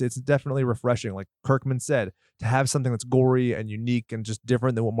things, it's definitely refreshing. Like Kirkman said, to have something that's gory and unique and just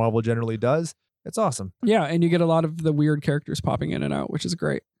different than what Marvel generally does, it's awesome. Yeah, and you get a lot of the weird characters popping in and out, which is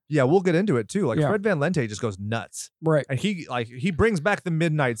great. Yeah, we'll get into it too. Like Yeah. Fred Van Lente just goes nuts, Right. and he brings back the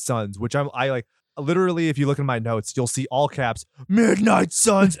Midnight Suns, which I like. Literally, if you look in my notes, you'll see all caps Midnight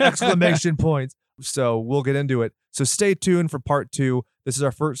Suns exclamation points. So we'll get into it. So stay tuned for part 2. This is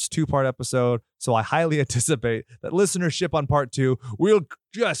our first 2-part episode. So I highly anticipate that listenership on part 2 will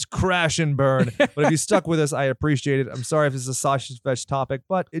just crash and burn. But if you stuck with us, I appreciate it. I'm sorry if this is a sausage fetch topic,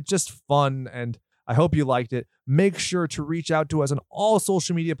 but it's just fun and I hope you liked it. Make sure to reach out to us on all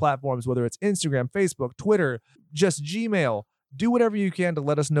social media platforms, whether it's Instagram, Facebook, Twitter, just Gmail. Do whatever you can to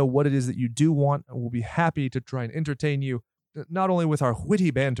let us know what it is that you do want, and we'll be happy to try and entertain you, not only with our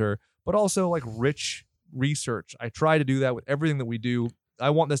witty banter, but also like rich research. I try to do that with everything that we do.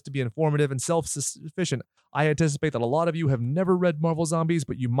 I want this to be informative and self-sufficient. I anticipate that a lot of you have never read Marvel Zombies,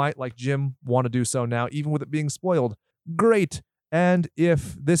 but you might, like Jim, want to do so now, even with it being spoiled. Great. And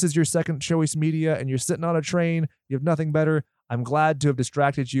if this is your second choice media and you're sitting on a train, you have nothing better, I'm glad to have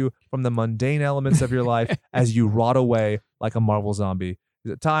distracted you from the mundane elements of your life as you rot away like a Marvel zombie.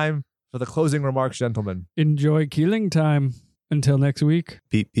 Is it time for the closing remarks, gentlemen? Enjoy killing time. Until next week.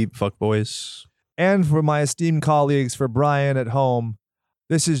 beep, beep, fuck boys. And for my esteemed colleagues, for Brian at home,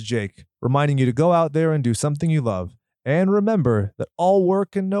 this is Jake, reminding you to go out there and do something you love. And remember that all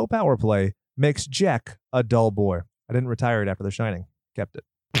work and no power play makes Jack a dull boy. I didn't retire it after The Shining. Kept it.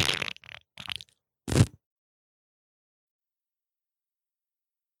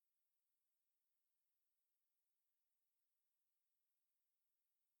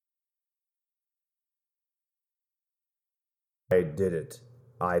 I did it.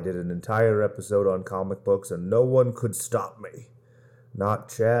 I did an entire episode on comic books and no one could stop me. Not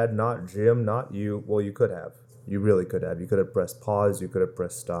Chad, not Jim, not you. Well, you could have. You really could have. You could have pressed pause, you could have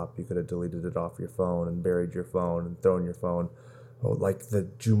pressed stop, you could have deleted it off your phone and buried your phone and thrown your phone. Oh, like the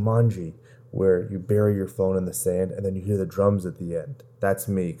Jumanji, where you bury your phone in the sand and then you hear the drums at the end. That's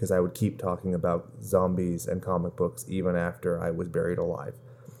me, because I would keep talking about zombies and comic books even after I was buried alive.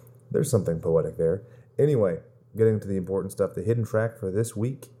 There's something poetic there. Anyway, getting to the important stuff, the hidden track for this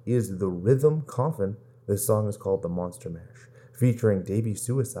week is The Rhythm Coffin. This song is called The Monster Mash, featuring Davey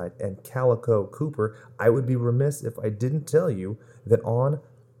Suicide and Calico Cooper. I would be remiss if I didn't tell you that on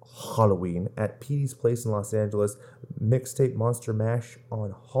Halloween at Petey's Place in Los Angeles. Mixtape Monster Mash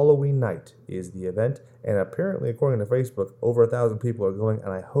on Halloween night is the event, and apparently, according to Facebook, over 1,000 people are going,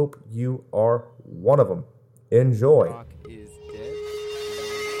 and I hope you are one of them. Enjoy. Rock is dead.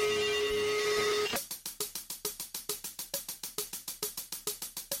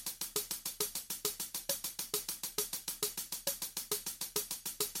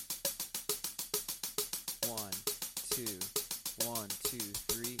 1, 2, 1, 2,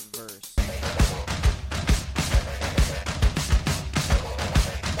 3, verse.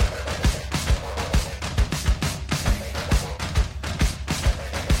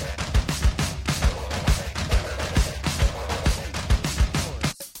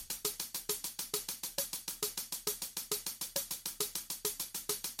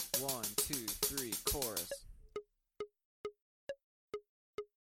 1, 2, 3, chorus.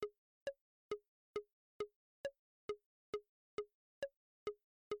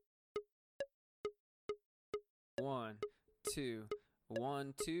 1, 2,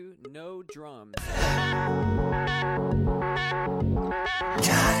 1, 2, no drums.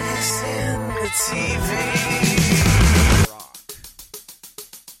 Rock.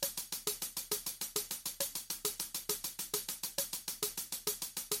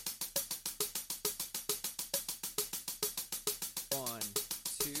 One,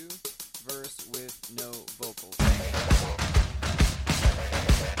 two, verse with no vocals.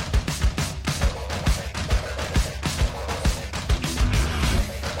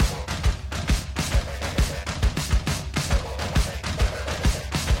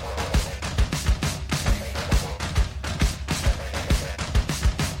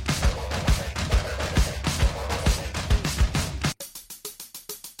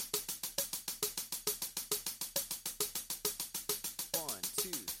 One, two,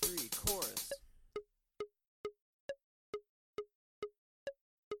 three, chorus.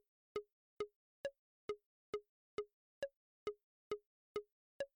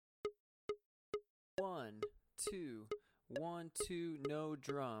 1, 2, 1, 2, no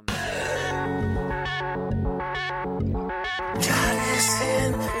drums.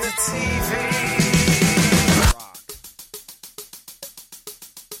 Rock.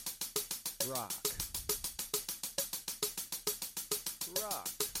 Rock. Rock.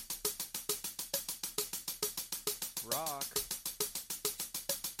 Rock.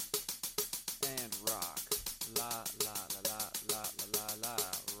 And rock. La la la la la la la la.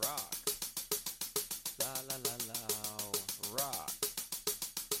 Rock. La la la la. Rock.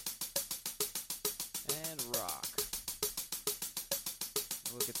 And rock.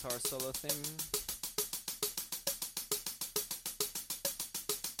 A little guitar solo thing.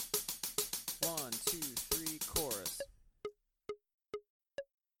 One, two, three, chorus.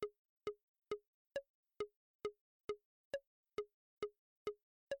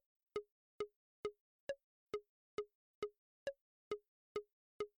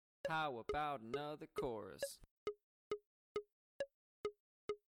 How about another chorus?